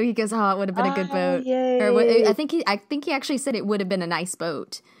season 2, he goes, "Oh, it would have been a good boat." Yay. Or I think he actually said it would have been a nice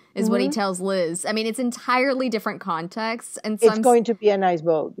boat. Is what he tells Liz. I mean, it's entirely different context, and it's going to be a nice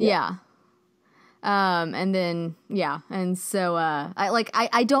boat. Yeah. And then and so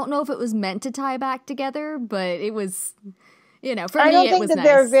I don't know if it was meant to tie back together, but it was, for me it was nice. I don't think that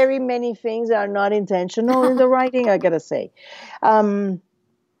there are very many things that are not intentional in the writing, I gotta say. All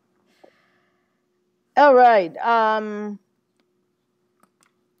right.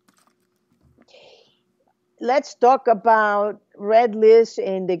 Let's talk about Red Liz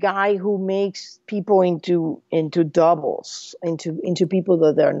and the guy who makes people into doubles, into people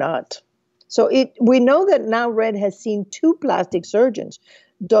that they're not. So we know that now Red has seen 2 plastic surgeons,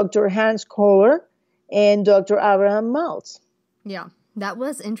 Dr. Hans Koehler and Dr. Abraham Maltz. Yeah. That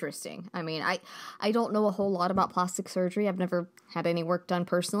was interesting. I mean, I don't know a whole lot about plastic surgery. I've never had any work done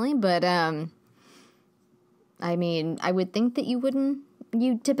personally, but I mean, I would think that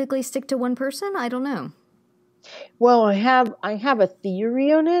you typically stick to one person. I don't know. Well, I have a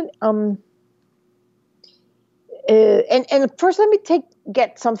theory on it. And first, let me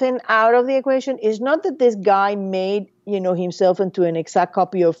get something out of the equation. It's not that this guy made himself into an exact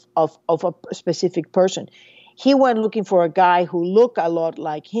copy of a specific person. He went looking for a guy who looked a lot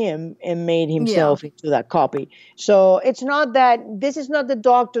like him and made himself into that copy. So it's not that this is not the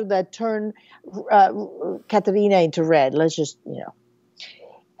doctor that turned Katerina into red. Let's just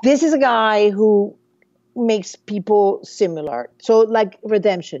this is a guy who makes people similar. So like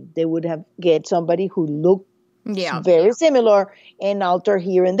Redemption, they would have get somebody who looked very similar and alter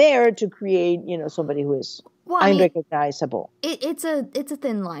here and there to create somebody who is unrecognizable. It's a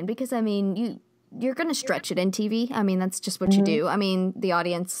thin line, because I mean you're going to stretch it in TV. I mean, that's just what you do. I mean, the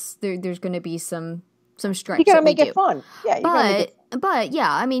audience, there's going to be some stretch. You got to make it fun. Yeah, but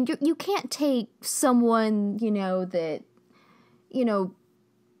yeah, I mean, you can't take someone that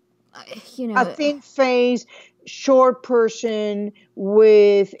a thin face, short person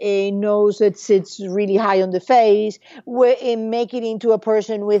with a nose that sits really high on the face, and make it into a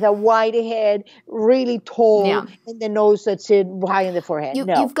person with a wide head, really tall, and the nose that sits high on the forehead.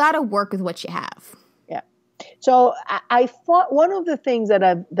 You've got to work with what you have. Yeah. So I thought one of the things that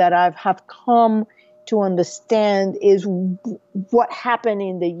I've have come to understand is what happened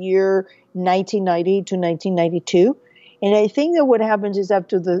in the year 1990 to 1992. And I think that what happens is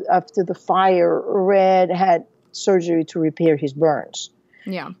after the fire, Red had surgery to repair his burns.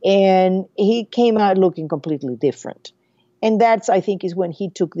 Yeah. And he came out looking completely different. And that's, I think, is when he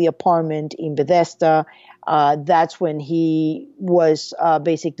took the apartment in Bethesda. That's when he was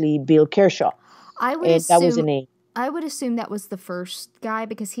basically Bill Kershaw. That was the name. I would assume that was the first guy,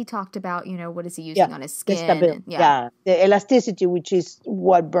 because he talked about, what is he using on his skin. The elasticity, which is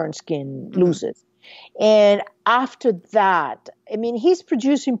what burnt skin loses. And after that, I mean, he's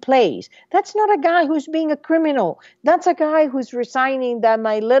producing plays. That's not a guy who's being a criminal. That's a guy who's resigning that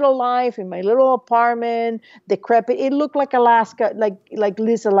my little life in my little apartment, decrepit. It looked like Alaska, like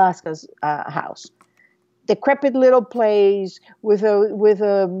Liz Alaska's house. Decrepit little plays with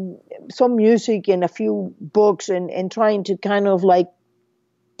some music and a few books and trying to kind of like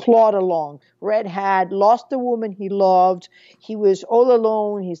plod along. Red had lost the woman he loved. He was all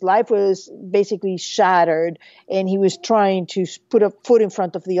alone. His life was basically shattered, and he was trying to put a foot in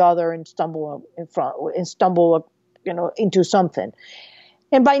front of the other and stumble into something.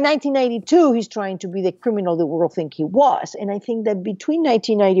 And by 1992, he's trying to be the criminal the world think he was. And I think that between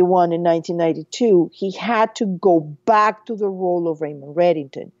 1991 and 1992, he had to go back to the role of Raymond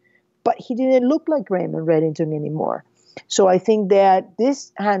Reddington, but he didn't look like Raymond Reddington anymore. So I think that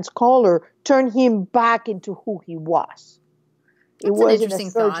this Hans Koehler turned him back into who he was. That's an interesting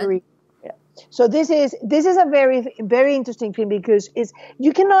surgery. Yeah. So this is a very, very interesting thing, because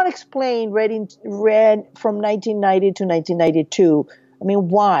you cannot explain Red from 1990 to 1992. I mean,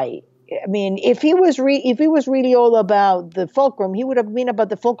 why? I mean, if he was really all about the fulcrum, he would have been about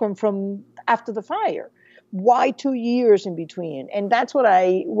the fulcrum from after the fire. Why 2 years in between? And that's what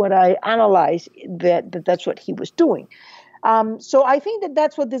I analyze, that's what he was doing. So I think that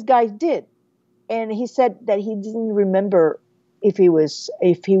that's what this guy did. And he said that he didn't remember if he was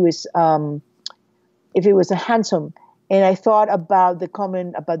a handsome. And I thought about the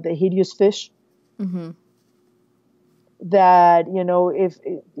comment about the hideous fish. Mm-hmm. That, if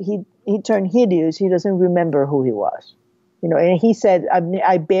he turned hideous, he doesn't remember who he was. And he said,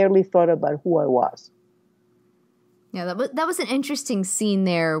 I barely thought about who I was. Yeah, that was an interesting scene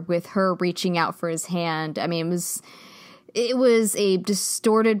there with her reaching out for his hand. I mean, it was a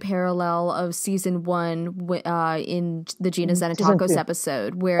distorted parallel of season 1 in the Gina Xanatakos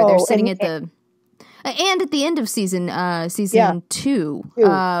episode, where they're sitting at the end of season 2,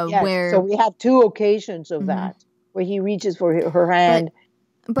 where so we have 2 occasions of that where he reaches for her hand.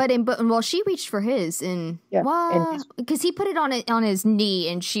 But she reached for his, because he put it on his knee,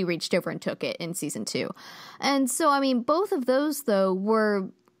 and she reached over and took it in season 2. And so, I mean, both of those, though, were,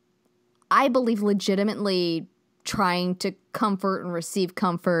 I believe, legitimately trying to comfort and receive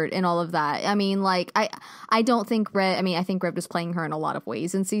comfort and all of that. I mean, like, I don't think Red, I mean, I think Red was playing her in a lot of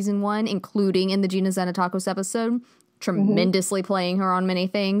ways in season 1, including in the Gina Xanatakos episode, tremendously playing her on many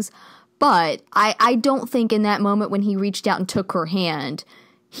things. But I don't think in that moment when he reached out and took her hand,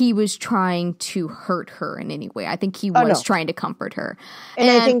 he was trying to hurt her in any way. I think he was trying to comfort her.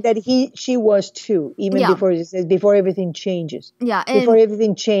 And I think that she was too, even before everything changes. Yeah. Before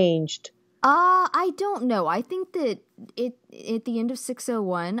everything changed. I don't know. I think at the end of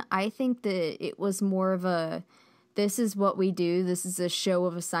 601, I think that it was more of a, this is what we do. This is a show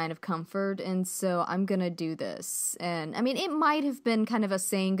of a sign of comfort. And so I'm going to do this. And I mean, it might have been kind of a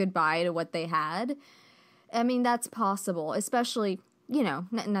saying goodbye to what they had. I mean, that's possible, especially, you know,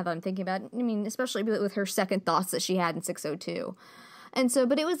 now that I'm thinking about it, I mean, especially with her second thoughts that she had in 602. And so,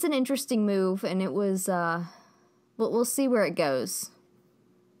 but it was an interesting move, and it was, we'll see where it goes.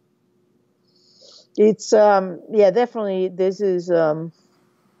 It's, yeah, definitely, this is,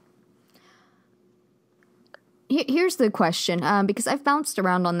 Here's the question, because I've bounced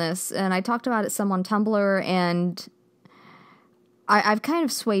around on this, and I talked about it some on Tumblr, and I've kind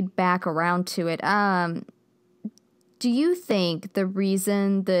of swayed back around to it. Do you think the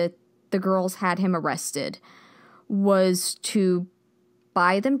reason that the girls had him arrested was to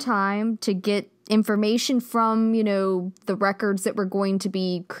buy them time to get information from, you know, the records that were going to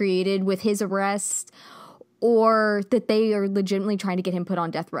be created with his arrest, or that they are legitimately trying to get him put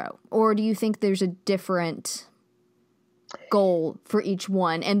on death row? Or do you think there's a different goal for each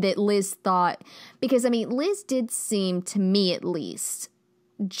one, and that Liz thought, because I mean, Liz did seem, to me at least,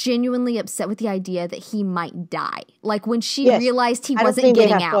 genuinely upset with the idea that he might die. Like when she realized he wasn't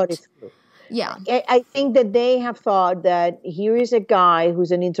getting out. Yeah. I think that they have thought that here is a guy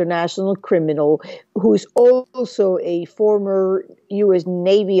who's an international criminal, who's also a former U.S.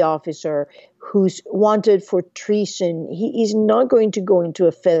 Navy officer, who's wanted for treason. He is not going to go into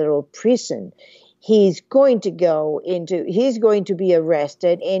a federal prison. He's going to be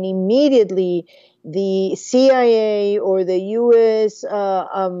arrested, and immediately the CIA or the U.S.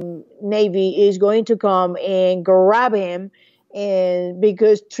 Navy is going to come and grab him, and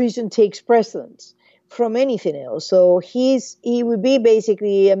because treason takes precedence from anything else. So he would be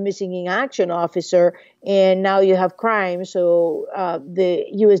basically a missing in action officer, and now you have crime, so the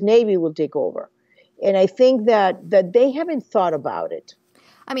U.S. Navy will take over. And I think that they haven't thought about it.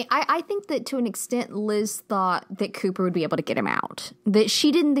 I mean, I think that to an extent, Liz thought that Cooper would be able to get him out. That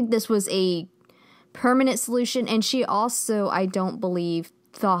she didn't think this was a permanent solution, and she also, I don't believe,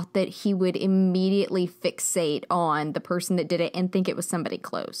 thought that he would immediately fixate on the person that did it and think it was somebody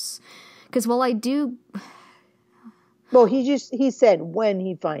close. Because while I do... Well, he said when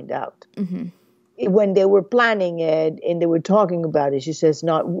he find out. Mm-hmm. When they were planning it and they were talking about it, she says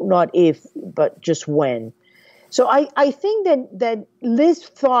not if, but just when. So I think that Liz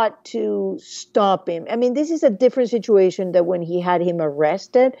thought to stop him. I mean, this is a different situation than when he had him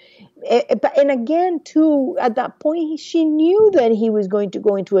arrested. And again, too, at that point, she knew that he was going to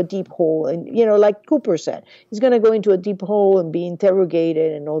go into a deep hole. And, you know, like Cooper said, he's going to go into a deep hole and be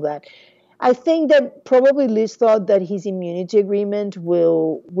interrogated and all that. I think that probably Liz thought that his immunity agreement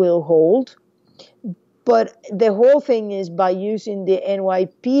will hold. But the whole thing is by using the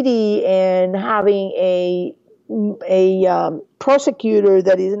NYPD and having a prosecutor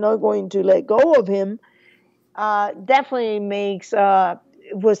that is not going to let go of him, definitely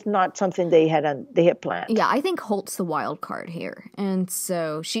was not something they had planned. Yeah, I think Holt's the wild card here, and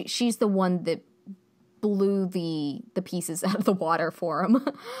so she's the one that blew the pieces out of the water for him.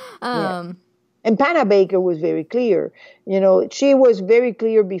 Yeah. And Panna Baker was very clear. You know, she was very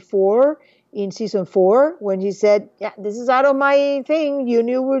clear before in season 4 when she said, "Yeah, this is out of my thing. You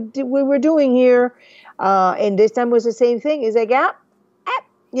knew what we were doing here." And this time was the same thing. It's like,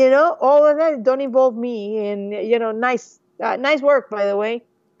 you know, all of that don't involve me. And, you know, nice work, by the way.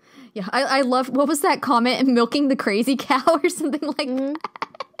 Yeah, I love, what was that comment? Milking the crazy cow or something like that.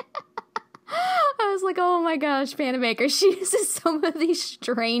 I was like, oh my gosh, Panna Baker. She uses some of these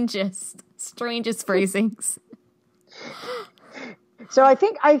strangest phrasings. So I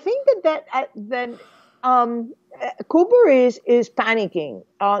think that Cooper is panicking.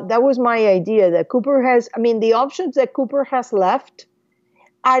 That was my idea, that Cooper has, I mean, the options that Cooper has left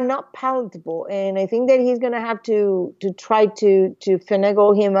are not palatable. And I think that he's going to have to try to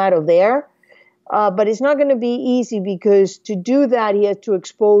finagle him out of there. But it's not going to be easy, because to do that, he has to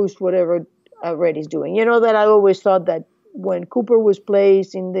expose whatever Red is doing. You know that I always thought that when Cooper was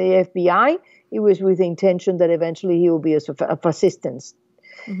placed in the FBI, it was with the intention that eventually he will be of assistance.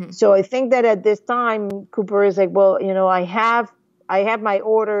 Mm-hmm. So I think that at this time, Cooper is like, well, you know, I have my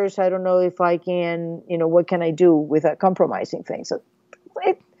orders. I don't know if I can, you know, what can I do without compromising things? So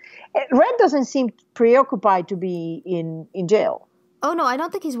Red doesn't seem preoccupied to be in jail. Oh, no, I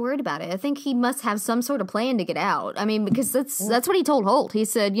don't think he's worried about it. I think he must have some sort of plan to get out. I mean, because that's what he told Holt. He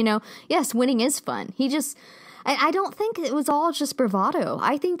said, you know, yes, winning is fun. I don't think it was all just bravado.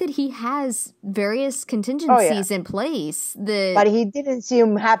 I think that he has various contingencies in place. But he didn't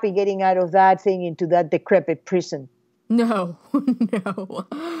seem happy getting out of that thing into that decrepit prison. No, no.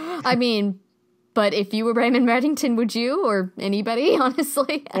 I mean, But if you were Raymond Reddington, would you, or anybody,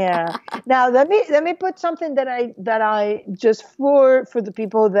 honestly? Yeah. Now let me put something that I just for the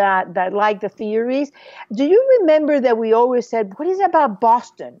people that like the theories. Do you remember that we always said, what is it about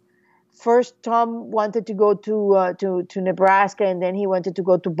Boston? First, Tom wanted to go to Nebraska, and then he wanted to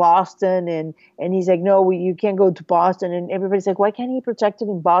go to Boston, and he's like, no, you can't go to Boston, and everybody's like, why can't he protect it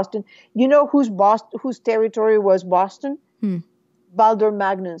in Boston? You know whose territory was Boston? Baldur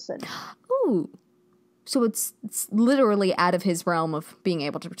Magnusson. Ooh. So it's literally out of his realm of being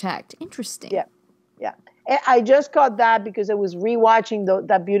able to protect. Interesting. Yeah. Yeah. I just got that because I was rewatching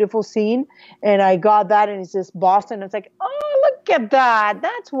that beautiful scene, and I got that, and it says Boston. It's like, oh, look at that.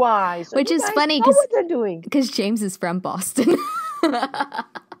 That's why. So which is funny because what they're doing. Because James is from Boston.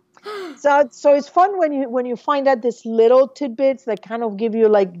 So it's fun when you find out these little tidbits that kind of give you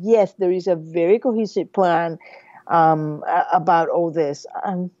like, yes, there is a very cohesive plan about all this.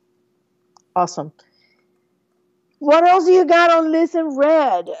 Awesome. What else do you got on Liz and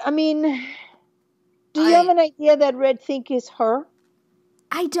Red? I mean, do you have an idea that Red think is her?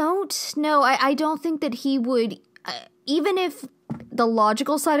 I don't know. I don't think that he would, even if the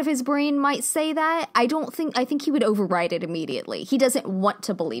logical side of his brain might say that, I think he would override it immediately. He doesn't want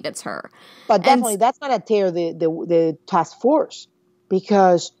to believe it's her. But definitely that's going to tear the task force,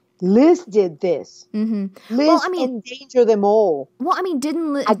 because Liz did this. Mm-hmm. Liz endangered them all. Well, I mean,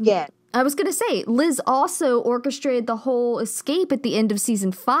 didn't Liz... Again. I was going to say, Liz also orchestrated the whole escape at the end of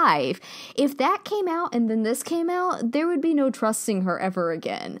season 5. If that came out and then this came out, there would be no trusting her ever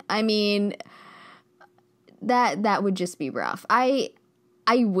again. I mean, that would just be rough. I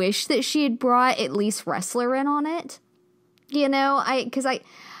wish that she had brought at least Wrestler in on it. You know, because I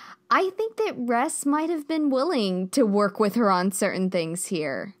think that Ress might have been willing to work with her on certain things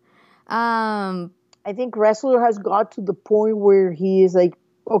here. I think Wrestler has got to the point where he is like,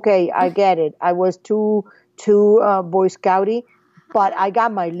 okay, I get it. I was too Boy Scouty, but I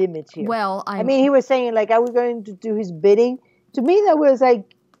got my limits here. Well, I mean, he was saying like I was going to do his bidding. To me, that was like,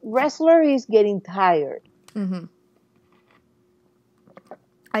 Wrestler is getting tired. Mm-hmm.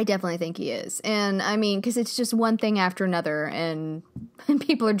 I definitely think he is. And I mean, because it's just one thing after another, and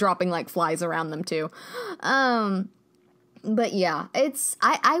people are dropping like flies around them too. But yeah,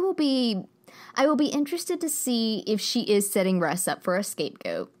 I will be interested to see if she is setting Russ up for a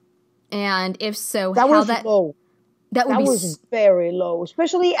scapegoat. And if so, that was low. That was very low,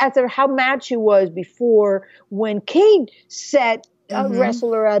 especially after how mad she was before when Kate set a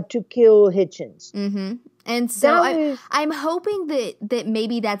Wrestler out to kill Hitchens. Mm-hmm. And so I'm hoping that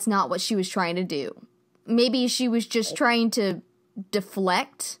maybe that's not what she was trying to do. Maybe she was just trying to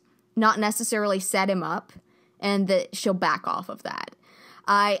deflect, not necessarily set him up, and that she'll back off of that.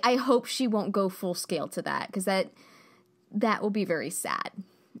 I hope she won't go full scale to that, because that will be very sad.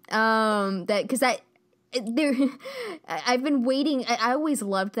 I've been waiting. I always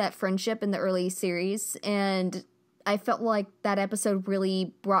loved that friendship in the early series, and I felt like that episode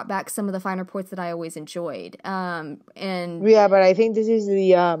really brought back some of the finer points that I always enjoyed. And yeah, but I think this is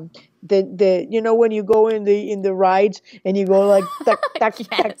the you know when you go in the rides and you go like tuck tuck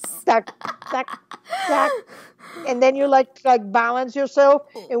tuck tuck tuck tuck, and then you like balance yourself.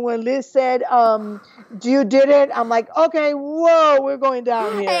 And when Liz said, you did it, I'm like, okay, whoa, we're going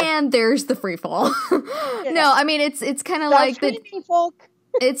down here. And there's the free fall. Yeah. No, I mean it's kind of like the folk.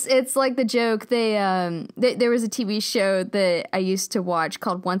 It's like the joke. There was a TV show that I used to watch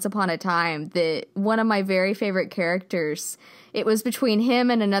called Once Upon a Time, that one of my very favorite characters, it was between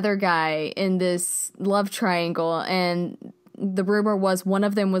him and another guy in this love triangle, and the rumor was one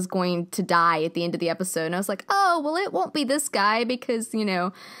of them was going to die at the end of the episode. And I was like, oh, well, it won't be this guy because, you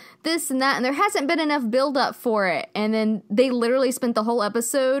know, this and that, and there hasn't been enough build up for it. And then they literally spent the whole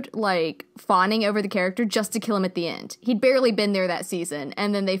episode like fawning over the character just to kill him at the end. He'd barely been there that season,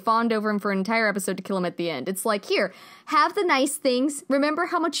 and then they fawned over him for an entire episode to kill him at the end. It's like, here, have the nice things. Remember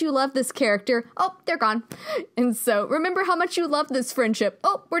how much you love this character. Oh, they're gone. And so remember how much you love this friendship.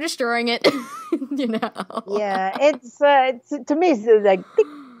 Oh, we're destroying it. You know. Yeah, it's to me it's like tick,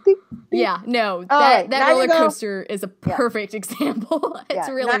 tick, tick. Yeah, no, that roller coaster is a perfect example. It's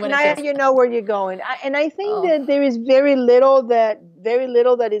really what it is. Now you know where you're going, and I think that there is very little that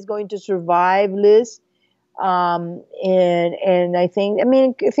is going to survive Liz, and I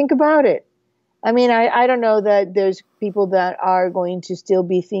think about it. I mean, I don't know that there's people that are going to still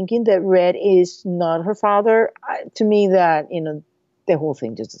be thinking that Red is not her father. To me, that, you know, the whole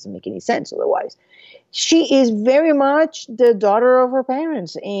thing just doesn't make any sense otherwise. She is very much the daughter of her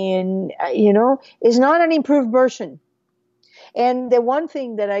parents, and, you know, is not an improved version. And the one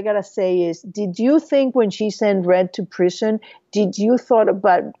thing that I gotta say is, did you think when she sent Red to prison, did you thought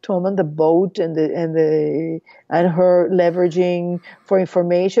about Tom and the boat and her leveraging for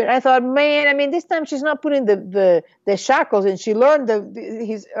information? I thought, man, I mean, this time she's not putting the shackles, and she learned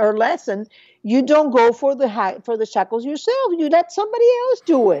her lesson. You don't go for the shackles yourself. You let somebody else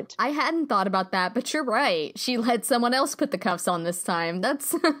do it. I hadn't thought about that, but you're right. She let someone else put the cuffs on this time.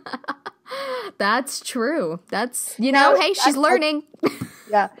 That's true. That's, hey, she's learning.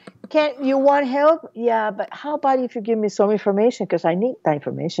 Yeah. You want help? Yeah, but how about if you give me some information? Because I need that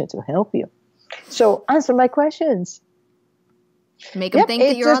information to help you. So answer my questions. Make them think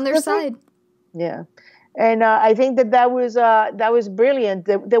that you're on their side. Yeah. And I think that was brilliant.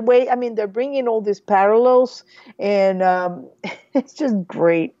 The way, I mean, they're bringing all these parallels, and it's just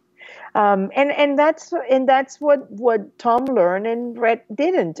great. And that's what Tom learned and Red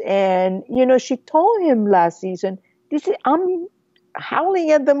didn't. And she told him last season, I'm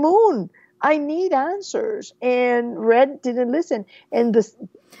howling at the moon. I need answers, and Red didn't listen. And this,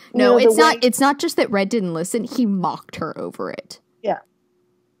 no, it's not. It's not just that Red didn't listen. He mocked her over it. Yeah.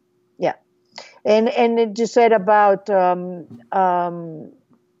 Yeah. And it just said about what I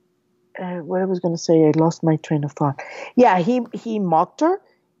was going to say. I lost my train of thought. Yeah, he mocked her,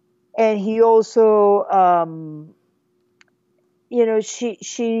 and he also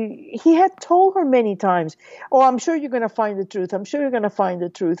he had told her many times, "Oh, I'm sure you're going to find the truth. I'm sure you're going to find the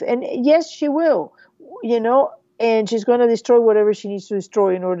truth." And yes, she will. And she's going to destroy whatever she needs to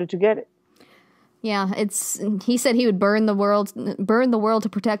destroy in order to get it. Yeah, he said he would burn the world to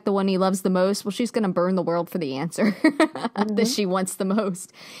protect the one he loves the most. Well, she's going to burn the world for the answer that she wants the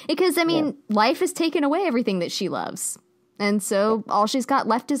most. Because, I mean, life has taken away everything that she loves. And so all she's got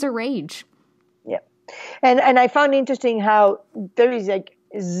left is her rage. Yeah. And I found interesting how there is like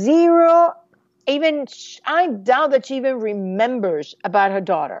zero, even, I doubt that she even remembers about her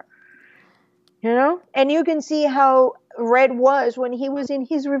daughter. And you can see how Red was when he was in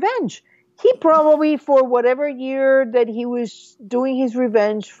his revenge. He probably, for whatever year that he was doing his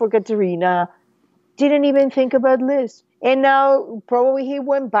revenge for Katerina, didn't even think about Liz. And now probably he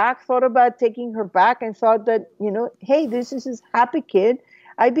went back, thought about taking her back, and thought that, hey, this is his happy kid.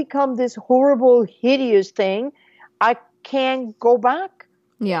 I become this horrible, hideous thing. I can't go back.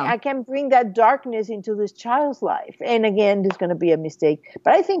 Yeah. I can bring that darkness into this child's life. And again, there's going to be a mistake.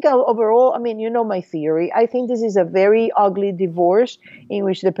 But I think overall, I mean, my theory. I think this is a very ugly divorce in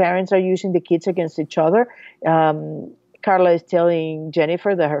which the parents are using the kids against each other. Carla is telling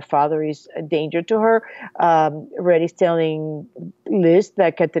Jennifer that her father is a danger to her. Red is telling Liz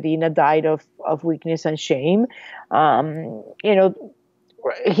that Katerina died of weakness and shame.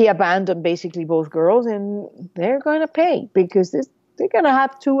 He abandoned basically both girls, and they're going to pay because they're going to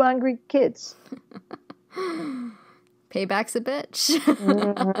have two angry kids. Payback's a bitch.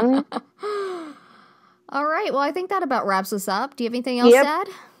 All right. Well, I think that about wraps us up. Do you have anything else to add?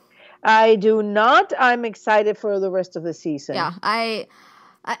 I do not. I'm excited for the rest of the season. Yeah. I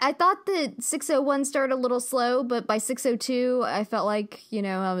thought that 601 started a little slow, but by 602, I felt like,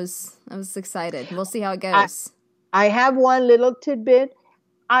 I was excited. We'll see how it goes. I have one little tidbit.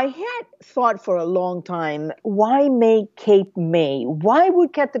 I had thought for a long time, why make Cape May? Why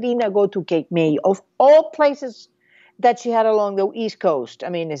would Katerina go to Cape May? Of all places that she had along the East Coast. I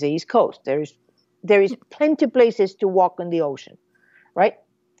mean, it's the East Coast. There is plenty of places to walk on the ocean, right?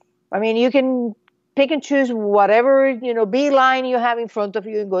 I mean, you can pick and choose whatever, beeline you have in front of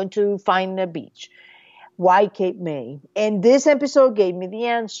you and going to find a beach. Why Cape May? And this episode gave me the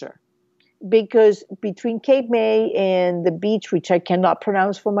answer. Because between Cape May and the beach, which I cannot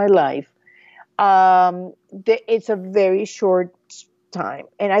pronounce for my life, it's a very short time.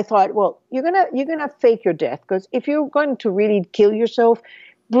 And I thought, well, you're gonna fake your death, because if you're going to really kill yourself,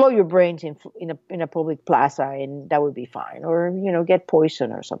 blow your brains in a public plaza, and that would be fine. Or get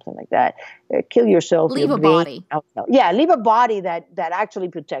poison or something like that. Kill yourself. Leave a body. Yeah, leave a body that actually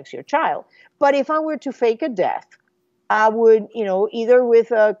protects your child. But if I were to fake a death, I would, either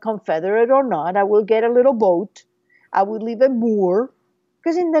with a Confederate or not, I will get a little boat. I would leave a moor,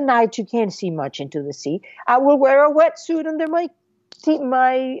 because in the night you can't see much into the sea. I will wear a wetsuit under my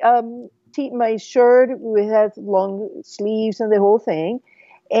shirt with long sleeves and the whole thing.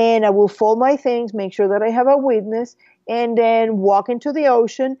 And I will fold my things, make sure that I have a witness, and then walk into the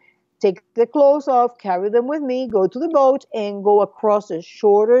ocean, take the clothes off, carry them with me, go to the boat, and go across the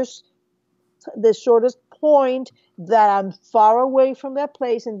shortest point that I'm far away from that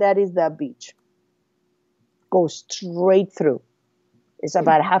place, and that is that beach. Go straight through. It's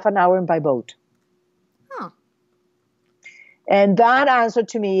about half an hour by boat. Huh. And that answered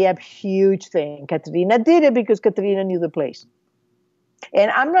to me a huge thing. Katerina did it because Katerina knew the place. And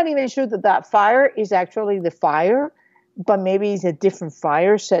I'm not even sure that fire is actually the fire, but maybe it's a different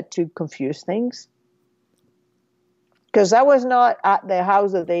fire set to confuse things. Because that was not at the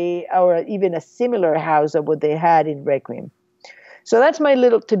house that or even a similar house of what they had in Requiem. So that's my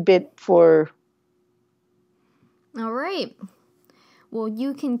little tidbit for. All right. Well,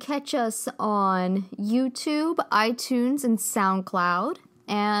 you can catch us on YouTube, iTunes, and SoundCloud.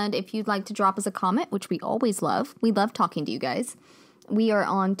 And if you'd like to drop us a comment, which we always love, we love talking to you guys. We are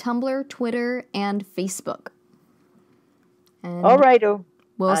on Tumblr, Twitter, and Facebook. And all right.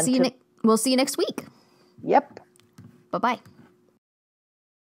 We'll see you next week. Yep. Bye-bye.